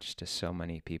so much to so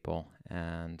many people,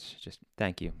 and just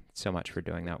thank you so much for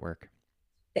doing that work.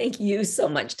 Thank you so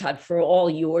much, Todd, for all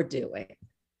you're doing.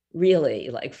 Really,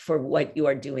 like for what you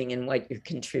are doing and what you're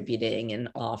contributing and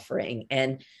offering.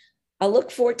 And I'll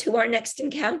look forward to our next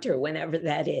encounter, whenever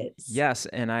that is. Yes,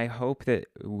 and I hope that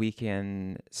we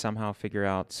can somehow figure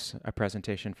out a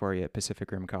presentation for you at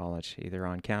Pacific Rim College, either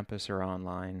on campus or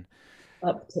online.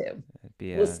 Up to.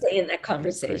 We'll stay in that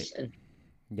conversation. Great.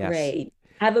 Yes. Great.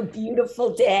 Have a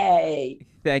beautiful day.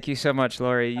 Thank you so much,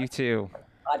 Lori. You too.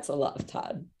 Lots of love,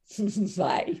 Todd.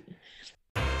 Bye.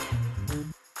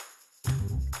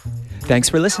 Thanks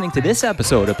for listening to this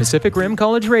episode of Pacific Rim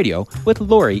College Radio with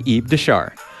Lori Ebe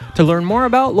Deshar. To learn more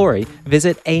about Lori,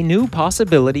 visit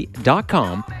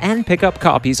anewpossibility.com and pick up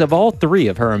copies of all 3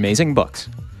 of her amazing books.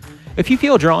 If you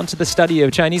feel drawn to the study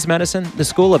of Chinese medicine, the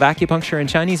School of Acupuncture and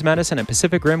Chinese Medicine at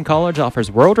Pacific Rim College offers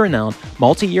world-renowned,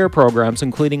 multi-year programs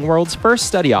including world's first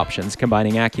study options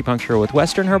combining acupuncture with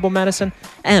Western herbal medicine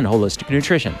and holistic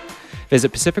nutrition.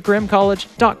 Visit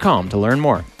pacificrimcollege.com to learn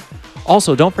more.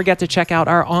 Also, don't forget to check out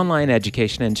our online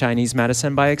education in Chinese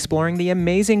medicine by exploring the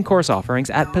amazing course offerings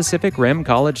at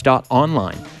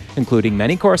pacificrimcollege.online, including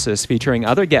many courses featuring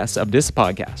other guests of this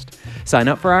podcast. Sign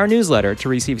up for our newsletter to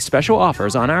receive special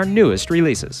offers on our newest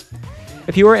releases.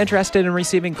 If you are interested in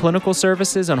receiving clinical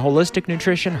services on holistic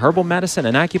nutrition, herbal medicine,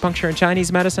 and acupuncture and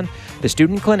Chinese medicine, the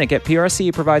Student Clinic at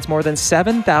PRC provides more than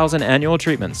 7,000 annual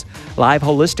treatments. Live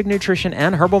holistic nutrition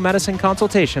and herbal medicine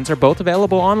consultations are both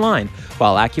available online,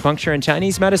 while acupuncture and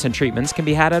Chinese medicine treatments can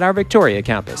be had at our Victoria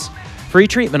campus. Free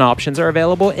treatment options are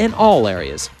available in all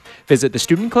areas. Visit the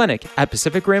Student Clinic at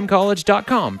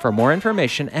pacificrimcollege.com for more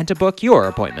information and to book your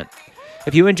appointment.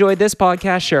 If you enjoyed this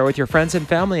podcast, share it with your friends and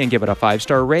family and give it a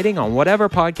 5-star rating on whatever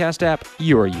podcast app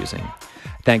you are using.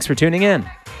 Thanks for tuning in.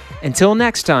 Until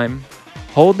next time,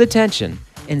 hold the tension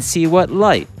and see what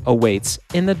light awaits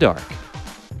in the dark.